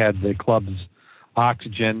it. I had the club's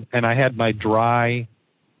oxygen, and I had my dry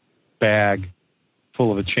bag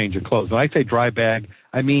full of a change of clothes. When I say dry bag,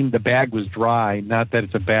 I mean the bag was dry, not that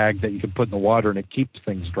it's a bag that you can put in the water and it keeps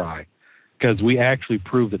things dry. Because we actually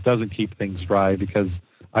proved it doesn't keep things dry, because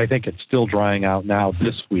I think it's still drying out now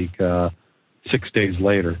this week, 6 days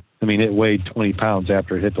later. I mean, it weighed 20 pounds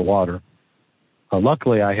after it hit the water.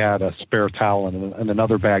 Luckily, I had a spare towel and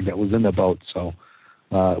another bag that was in the boat, so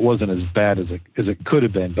it wasn't as bad as it could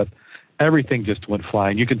have been. But everything just went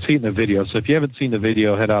flying. You can see it in the video. So if you haven't seen the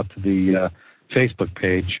video, head out to the Facebook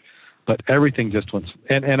page. But everything just went.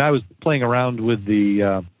 And I was playing around with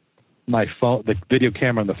my phone, the video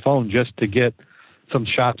camera on the phone, just to get some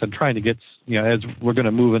shots. I'm trying to get, as we're going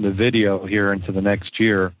to move into video here into the next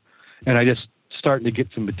year, and I just starting to get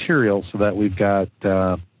some material so that we've got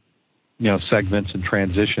segments and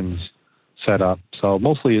transitions set up. So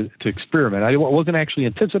mostly to experiment. I wasn't actually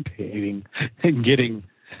anticipating getting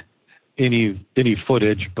any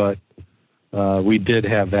footage, but we did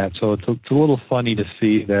have that. So it's a little funny to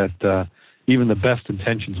see that even the best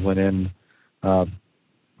intentions went in. I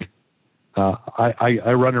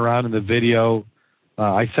run around in the video.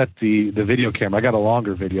 I set the video camera. I got a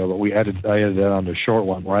longer video, but I edited that on the short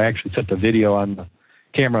one, where I actually set the video on the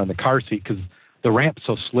camera on the car seat, because the ramp's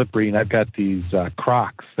so slippery, and I've got these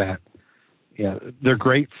Crocs that, they're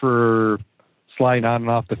great for sliding on and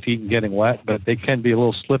off the feet and getting wet, but they can be a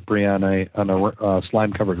little slippery on a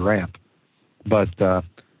slime-covered ramp. But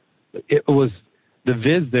it was the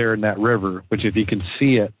viz there in that river, which if you can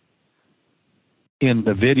see it in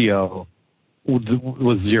the video,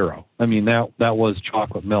 was zero. I mean, that was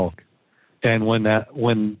chocolate milk. And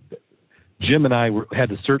when Jim and I had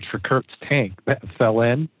to search for Kurt's tank that fell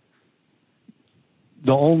in,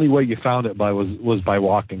 the only way you found it was by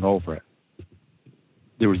walking over it.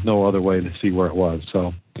 There was no other way to see where it was.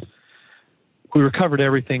 So we recovered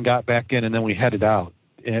everything, got back in, and then we headed out.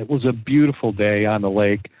 And it was a beautiful day on the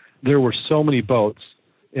lake. There were so many boats.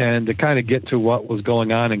 And to kind of get to what was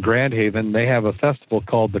going on in Grand Haven, they have a festival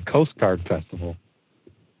called the Coast Guard Festival.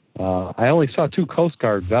 I only saw 2 Coast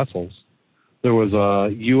Guard vessels. There was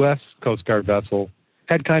a U.S. Coast Guard vessel,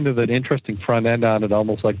 had kind of an interesting front end on it,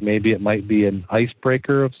 almost like maybe it might be an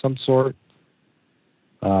icebreaker of some sort.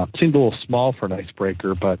 Seemed a little small for an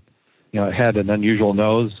icebreaker, but it had an unusual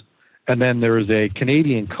nose. And then there was a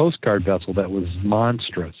Canadian Coast Guard vessel that was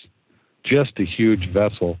monstrous, just a huge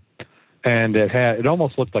vessel. And it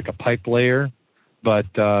almost looked like a pipe layer, but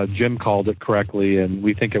Jim called it correctly, and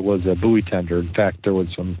we think it was a buoy tender. In fact, there was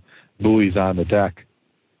some buoys on the deck.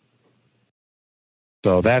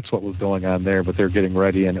 So that's what was going on there, but they're getting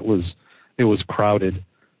ready, and it was crowded.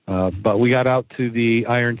 But we got out to the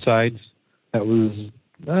Ironsides. That was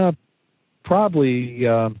probably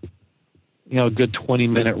a good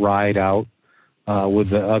 20-minute ride out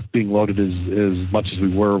with us being loaded as much as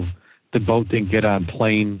we were. The boat didn't get on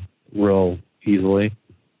plane real easily.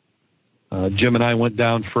 Jim and I went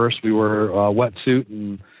down first. We were wetsuit,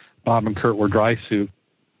 and Bob and Kurt were dry suit.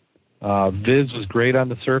 Viz was great on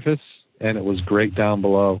the surface, and it was great down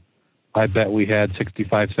below. I bet we had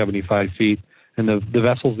 65, 75 feet. And the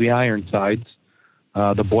vessels, the Ironsides,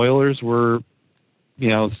 the boilers were,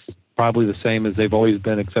 probably the same as they've always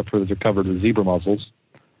been, except for they're covered with zebra mussels.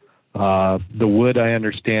 The wood, I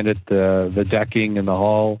understand it, the decking and the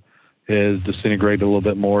hull is disintegrated a little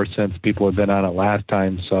bit more since people have been on it last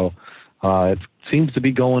time. So it seems to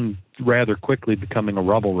be going rather quickly, becoming a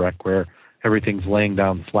rubble wreck where everything's laying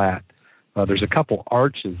down flat. There's a couple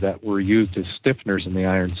arches that were used as stiffeners in the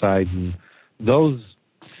Ironside, and those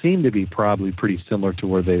seem to be probably pretty similar to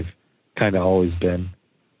where they've kind of always been.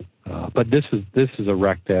 But this is a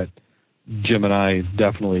wreck that Jim and I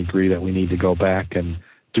definitely agree that we need to go back and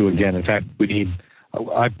do again. In fact, we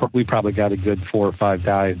probably got a good 4 or 5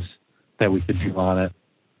 dives that we could do on it.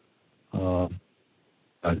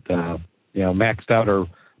 But maxed out our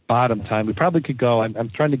bottom time. We probably could go.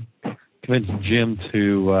 I'm trying to convince Jim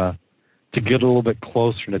to get a little bit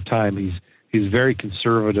closer to time. He's very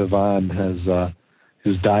conservative on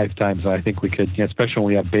his dive times. I think we could, especially when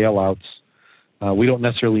we have bailouts. We don't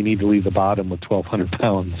necessarily need to leave the bottom with 1,200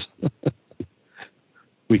 pounds.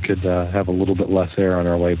 We could have a little bit less air on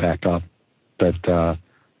our way back up. But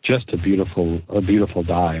just a beautiful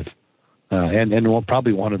dive, and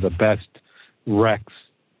probably one of the best wrecks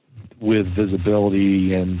with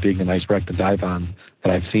visibility and being a nice wreck to dive on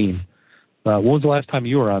that I've seen. When was the last time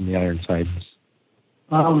you were on the Ironsides?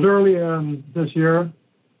 It was early this year.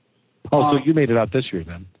 Oh, so you made it out this year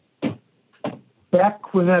then?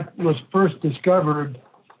 Back when that was first discovered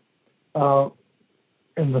in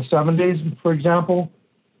the 70s, for example,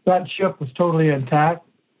 that ship was totally intact.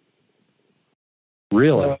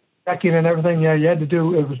 Really? Decking and everything, you had to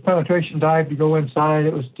do, it was penetration dive to go inside.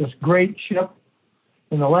 It was just great ship.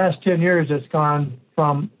 In the last 10 years, it's gone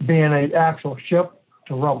from being an actual ship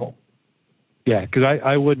to rubble. Yeah, because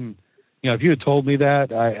I wouldn't, if you had told me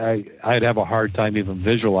that, I'd have a hard time even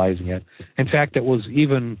visualizing it. In fact, it was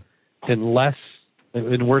even in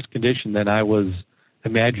worse condition than I was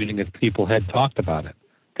imagining if people had talked about it.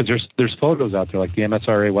 Because there's photos out there, like the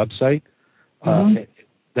MSRA website,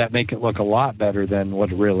 that make it look a lot better than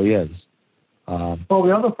what it really is. Well,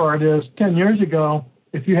 the other part is, 10 years ago,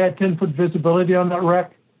 if you had 10-foot visibility on that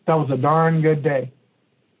wreck, that was a darn good day.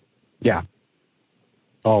 Yeah.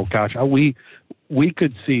 Oh, gosh. We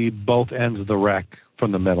could see both ends of the wreck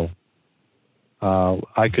from the middle.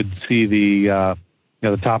 I could see the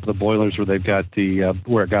top of the boilers where they've got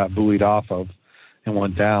where it got buoyed off of and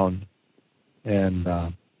went down. And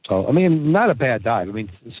so, I mean, not a bad dive. I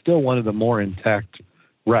mean, it's still one of the more intact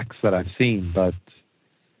wrecks that I've seen, but,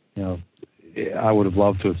 I would have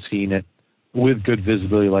loved to have seen it with good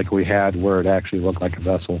visibility like we had where it actually looked like a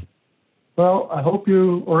vessel. Well, I hope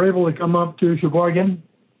you are able to come up to Sheboygan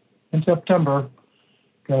in September,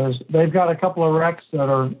 because they've got a couple of wrecks that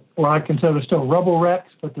are what I consider still rubble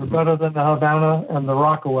wrecks, but they're better than the Havana and the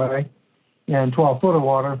Rockaway in 12-foot of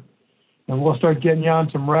water. And we'll start getting you on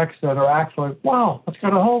some wrecks that are actually, wow, it's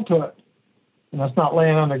got a hole to it. And it's not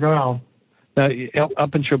laying on the ground. Now,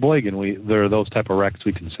 up in Sheboygan, there are those type of wrecks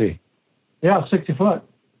we can see. Yeah, 60 foot.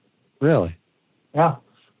 Really? Yeah.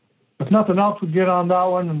 if nothing else, we get on that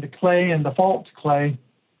one and the clay and the false clay.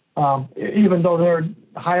 Even though they're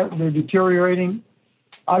deteriorating,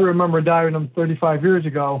 I remember diving them 35 years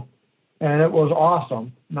ago, and it was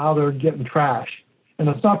awesome. Now they're getting trash, and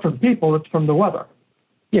it's not from people; it's from the weather.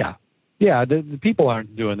 Yeah, the people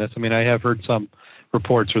aren't doing this. I mean, I have heard some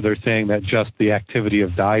reports where they're saying that just the activity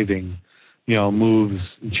of diving, moves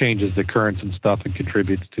and changes the currents and stuff and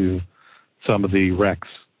contributes to some of the wrecks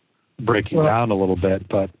breaking down a little bit.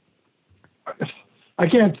 But I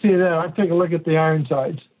can't see that. I take a look at the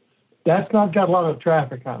Ironsides. That's not got a lot of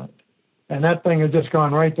traffic on it. And that thing has just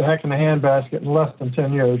gone right to heck in the handbasket in less than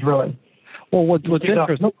 10 years, really. Well, what's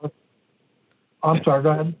interesting... I'm sorry, go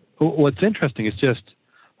ahead. What's interesting is just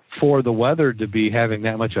for the weather to be having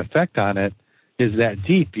that much effect on it is that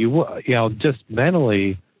deep. Just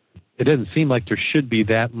mentally, it doesn't seem like there should be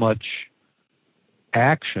that much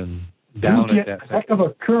action down at that. A heck of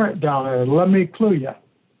a current down there. Let me clue you.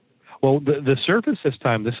 Well, the surface this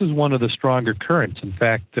time, this is one of the stronger currents. In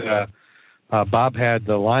fact, Bob had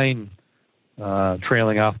the line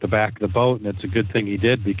trailing off the back of the boat, and it's a good thing he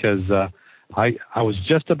did because I was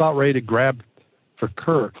just about ready to grab for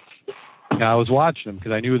Kirk. Now, I was watching him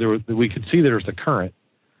because I knew we could see there was a current,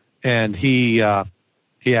 and he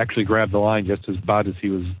actually grabbed the line just about as he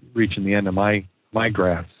was reaching the end of my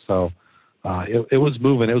grasp. So it was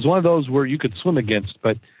moving. It was one of those where you could swim against,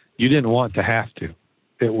 but you didn't want to have to.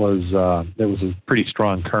 It was a pretty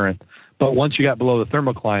strong current, but once you got below the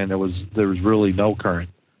thermocline, there was really no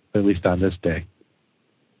current, at least on this day.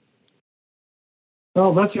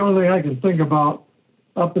 Well, that's the only thing I can think about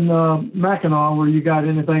up in Mackinac, where you got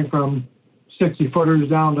anything from 60 footers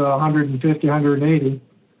down to 150, 180.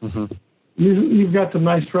 Mm-hmm. You've got some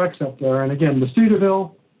nice wrecks up there, and again, the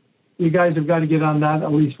Cedarville, you guys have got to get on that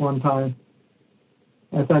at least one time.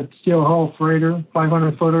 At that steel hull freighter,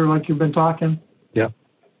 500 footer, like you've been talking. Yep.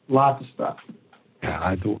 Lots of stuff. Yeah,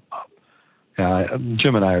 I do.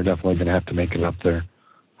 Jim and I are definitely going to have to make it up there,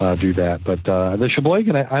 do that. But the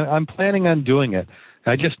Sheboygan, I'm planning on doing it.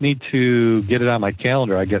 I just need to get it on my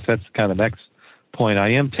calendar. I guess that's kind of the next point. I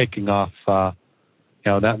am taking off.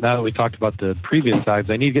 Now that we talked about the previous dives,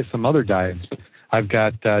 I need to get some other dives. I've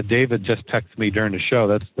got David just texted me during the show.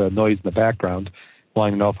 That's the noise in the background,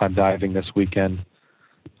 wanting to know if I'm diving this weekend.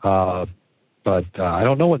 But I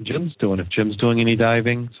don't know what Jim's doing, if Jim's doing any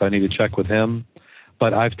diving, so I need to check with him.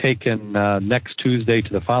 But I've taken next Tuesday to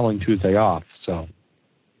the following Tuesday off. So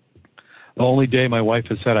the only day my wife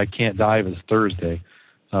has said I can't dive is Thursday.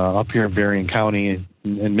 Up here in Berrien County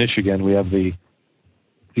in Michigan, we have the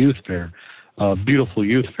youth fair, beautiful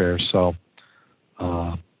youth fair. So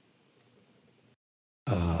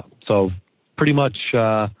pretty much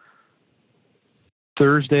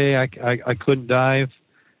Thursday I couldn't dive.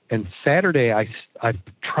 And Saturday, I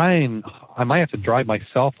might have to drive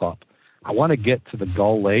myself up. I want to get to the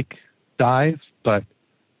Gull Lake dive, but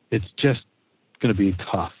it's just going to be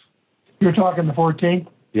tough. You're talking the 14th?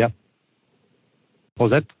 Yep.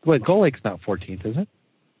 Gull Lake's not 14th, is it?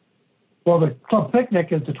 Well, the club picnic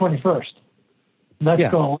is the 21st. That's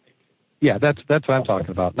Gull Lake. Yeah, that's what I'm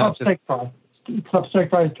talking about. Club Steak Fry. Club Steak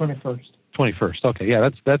Fry is 21st. 21st. Okay, yeah,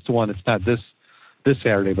 that's the one. It's not this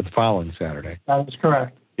Saturday, but the following Saturday. That is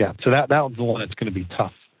correct. Yeah, so that was the one that's going to be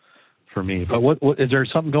tough for me. But what is there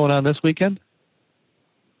something going on this weekend?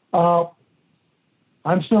 I'm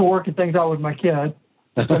still working things out with my kid.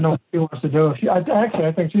 I don't know what she wants to do. I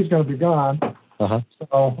think she's going to be gone. Uh-huh.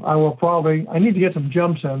 So I need to get some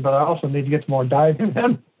jumps in, but I also need to get some more diving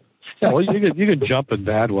in. Yeah, well, you can jump in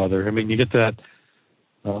bad weather. I mean, you get that.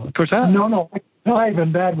 Of course, No, not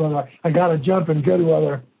even bad weather. I got to jump in good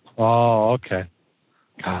weather. Oh, okay.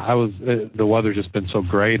 The weather's just been so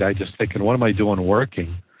great. I just thinking, what am I doing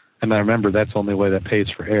working? And I remember that's the only way that pays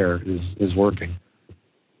for air is working.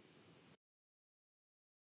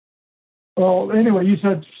 Well, anyway, you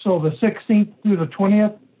said so the 16th through the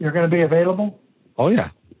 20th, you're going to be available? Oh, yeah.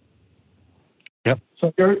 Yep.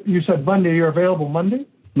 So you said Monday, you're available Monday?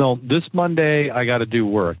 No, this Monday I got to do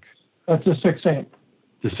work. That's the 16th.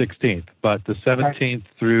 The 16th. But the 17th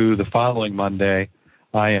through the following Monday,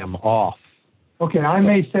 I am off. Okay, I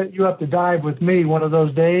may set you up to dive with me one of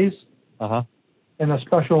those days. Uh-huh. In a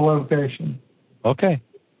special location. Okay.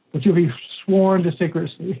 But you'll be sworn to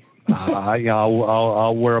secrecy.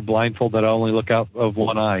 I'll wear a blindfold that I only look out of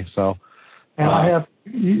one eye. So. And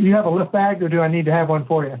you have a lift bag, or do I need to have one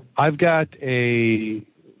for you? I've got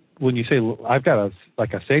when you say I've got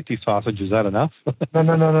a safety sausage, is that enough?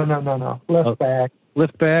 No. Lift bag.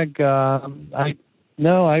 Lift bag.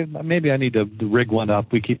 Maybe I need to rig one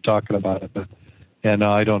up. We keep talking about it, but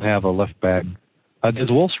no, I don't have a lift bag.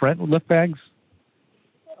 Does Wolf's rent lift bags?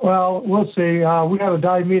 Well, we'll see. We have a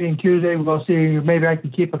dive meeting Tuesday. We'll see. Maybe I can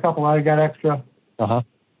keep a couple I got extra Uh-huh.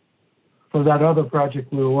 for that other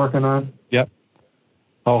project we were working on. Yep.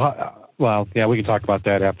 Oh, well, yeah, we can talk about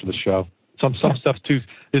that after the show. Some stuff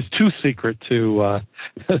is too secret to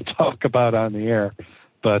talk about on the air.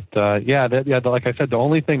 But like I said, the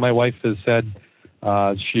only thing my wife has said,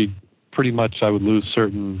 she pretty much I would lose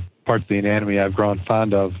certain parts of the anatomy I've grown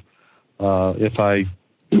fond of if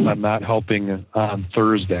I'm not helping on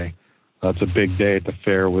Thursday. It's a big day at the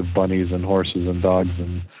fair with bunnies and horses and dogs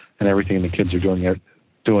and everything, and the kids are doing it.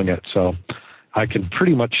 So I can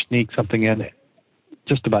pretty much sneak something in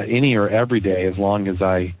just about any or every day as long as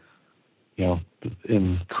I,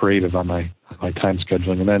 in creative on my time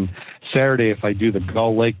scheduling. And then Saturday, if I do the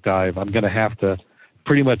Gull Lake dive, I'm going to have to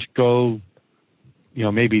pretty much go,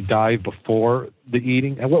 maybe dive before the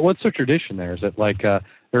eating. And what's the tradition there? Is it like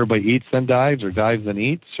everybody eats then dives, or dives then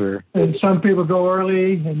eats, or? And some people go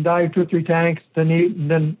early and dive 2 or 3 tanks, then eat, and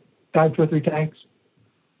then dive 2 or 3 tanks.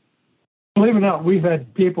 Believe it or not, we've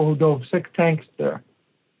had people who dove 6 tanks there.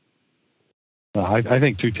 I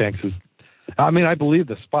think 2 tanks is. I mean, I believe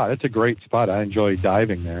the spot. It's a great spot. I enjoy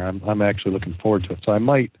diving there. I'm actually looking forward to it. So I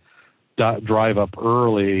might drive up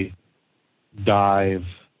early, dive,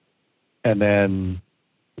 and then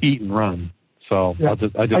eat and run. So yeah.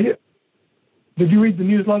 Did you read the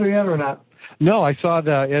newsletter yet or not? No, I saw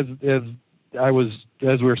that as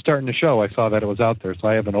we were starting the show. I saw that it was out there, so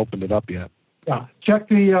I haven't opened it up yet. Yeah, check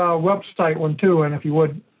the website one too, and if you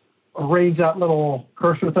would arrange that little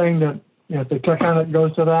cursor thing that if they click on it, it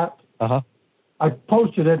goes to that. Uh-huh. I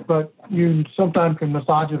posted it, but you sometimes can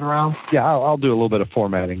massage it around. Yeah, I'll do a little bit of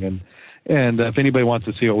formatting, and if anybody wants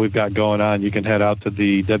to see what we've got going on, you can head out to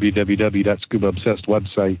the www.scubaobsessed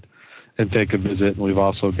website and take a visit. And we've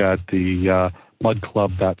also got the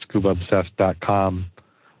mudclub.scubaobsessed.com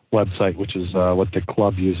website, which is what the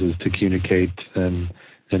club uses to communicate and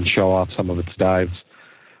show off some of its dives.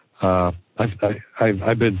 I've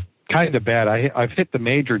been kind of bad. I've hit the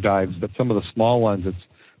major dives, but some of the small ones, it's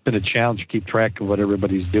been a challenge to keep track of what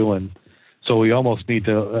everybody's doing. So we almost need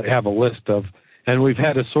to have a list of, and we've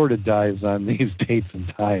had assorted dives on these dates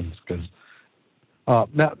and times. Because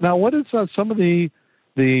now, what is some of the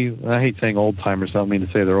I hate saying old timers. I don't mean to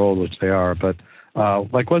say they're old, which they are, but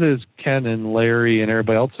like what is Ken and Larry and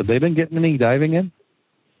everybody else? Have they been getting any diving in?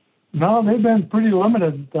 No, they've been pretty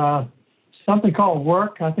limited. Something called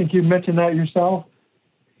work. I think you mentioned that yourself.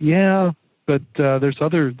 Yeah, but there's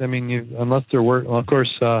other. I mean, unless they're work. Well, of course,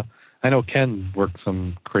 I know Ken worked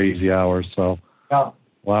some crazy hours. So, yeah.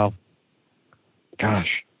 Wow. Gosh,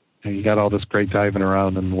 you got all this great diving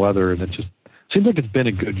around and weather, and it just seems like it's been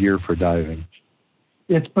a good year for diving.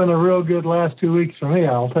 It's been a real good last 2 weeks for me.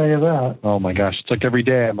 I'll tell you that. Oh my gosh, it's like every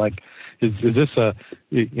day I'm like, is this an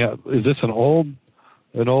old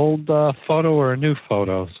photo or a new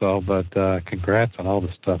photo? So, but congrats on all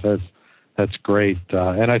this stuff. That's great.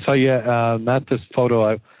 And I saw you, not this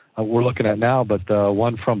photo we're looking at now, but the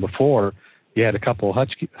one from before. You had a couple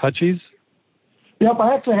hutchies. Yep,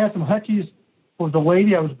 I actually had some hutchies for the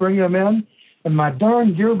lady. I was bringing them in, and my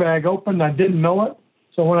darn gear bag opened. I didn't know it.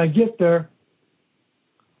 So when I get there,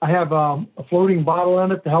 I have a floating bottle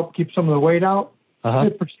in it to help keep some of the weight out. Uh-huh.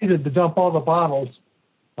 It proceeded to dump all the bottles.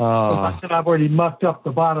 I said I've already mucked up the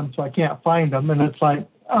bottom, so I can't find them. And it's like,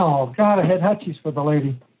 oh, God, I had hutchies for the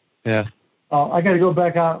lady. Yeah. I got to go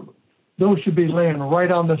back out. Those should be laying right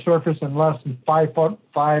on the surface in less than 5 foot,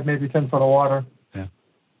 maybe 10 foot of water. Yeah.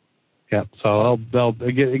 Yeah. So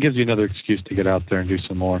it gives you another excuse to get out there and do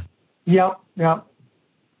some more. Yep.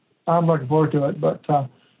 I'm looking forward to it. But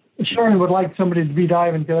Sharon would like somebody to be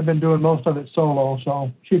diving because I've been doing most of it solo.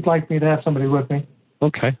 So she'd like me to have somebody with me.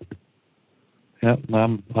 Okay. Yeah,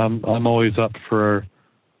 I'm always up for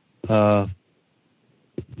diving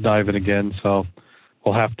again. So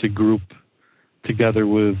we'll have to group together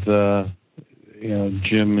with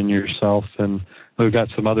Jim and yourself, and we've got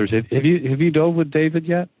some others. Have you dove with David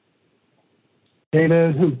yet?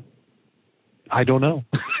 David who? I don't know.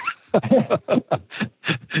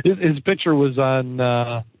 His picture was on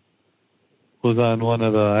one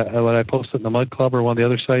of the when I posted in the Mud Club or one of the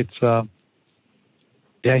other sites.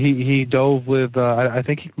 Yeah, he dove with. I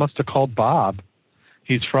think he must have called Bob.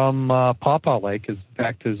 He's from Pawpaw Lake. In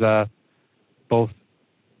fact, both.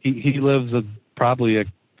 He lives probably a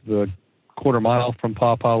quarter mile from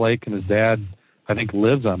Pawpaw Lake, and his dad, I think,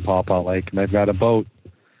 lives on Pawpaw Lake, and they've got a boat,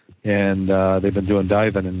 and they've been doing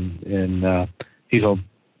diving, and he's a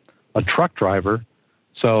truck driver,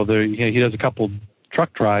 so he does a couple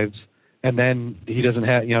truck drives, and then he doesn't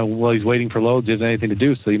have, while he's waiting for loads, he doesn't have anything to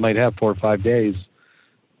do, so he might have 4 or 5 days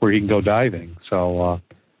where he can go diving. So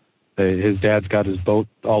His dad's got his boat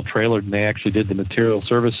all trailered, and they actually did the material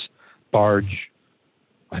service barge,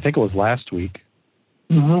 I think it was last week.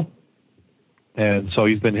 Mm-hmm. And so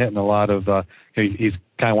he's been hitting a lot of, he's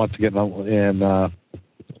kind of wants to get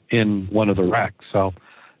in one of the wrecks. So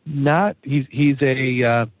he's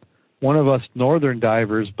a one of us northern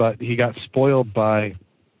divers, but he got spoiled by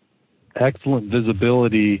excellent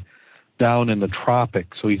visibility down in the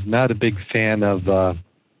tropics. So he's not a big fan of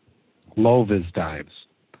low vis dives.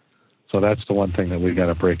 So that's the one thing that we got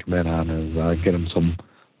to break him in on, is get him a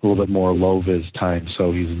little bit more low vis time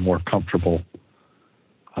so he's more comfortable.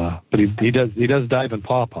 But he does dive in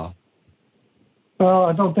pawpaw. Well,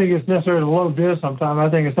 I don't think it's necessarily low vis sometimes. I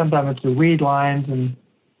think sometimes it's the weed lines and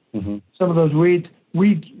some of those weeds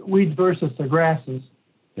versus the grasses.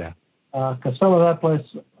 Yeah. Because some of that place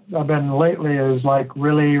I've been lately is like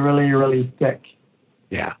really, really, really thick.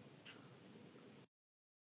 Yeah.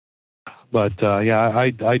 But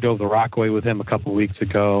I dove the Rockaway with him a couple of weeks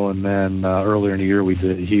ago, and then earlier in the year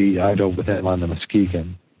I dove with him on the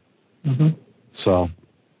Muskegon. Mm-hmm. So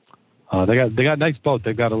they got a nice boat.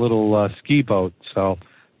 They've got a little ski boat. So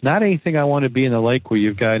not anything I want to be in the lake where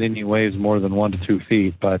you've got any waves more than 1 to 2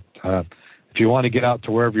 feet. But if you want to get out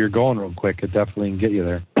to wherever you're going real quick, it definitely can get you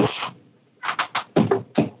there.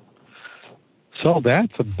 So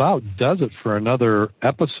that's about does it for another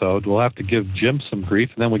episode. We'll have to give Jim some grief,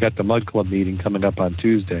 and then we got the Mud Club meeting coming up on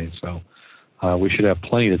Tuesday. So we should have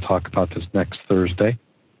plenty to talk about this next Thursday.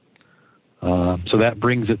 So that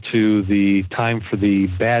brings it to the time for the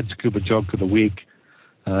bad scuba joke of the week.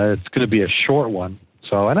 It's going to be a short one.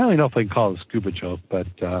 So I don't even know if I can call it a scuba joke, but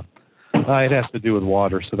it has to do with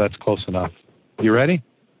water, so that's close enough. You ready?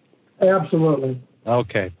 Absolutely.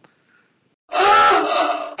 Okay.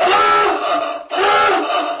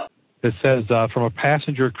 It says, from a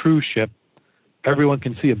passenger cruise ship, everyone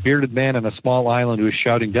can see a bearded man on a small island who is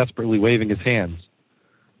shouting desperately, waving his hands.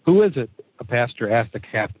 Who is it? A passenger asked the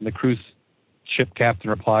captain. The cruise ship captain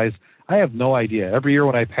replies, I have no idea. Every year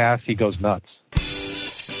when I pass, he goes nuts.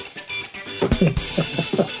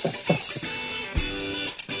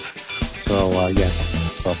 So, yeah.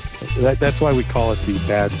 So that's why we call it the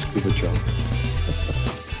bad scuba joke.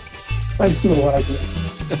 I see what I did.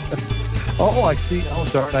 Oh, I see. Oh,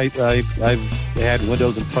 darn. I've had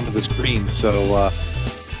windows in front of the screen. So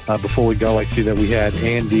before we go, I see that we had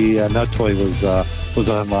Andy Nuttoy was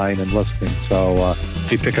online and listening. So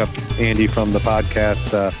if you pick up Andy from the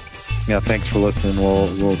podcast, thanks for listening.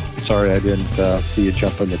 We'll sorry I didn't see you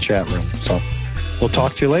jump in the chat room. So we'll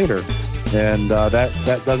talk to you later. And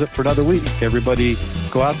that does it for another week. Everybody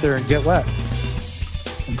go out there and get wet.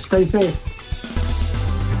 And stay safe.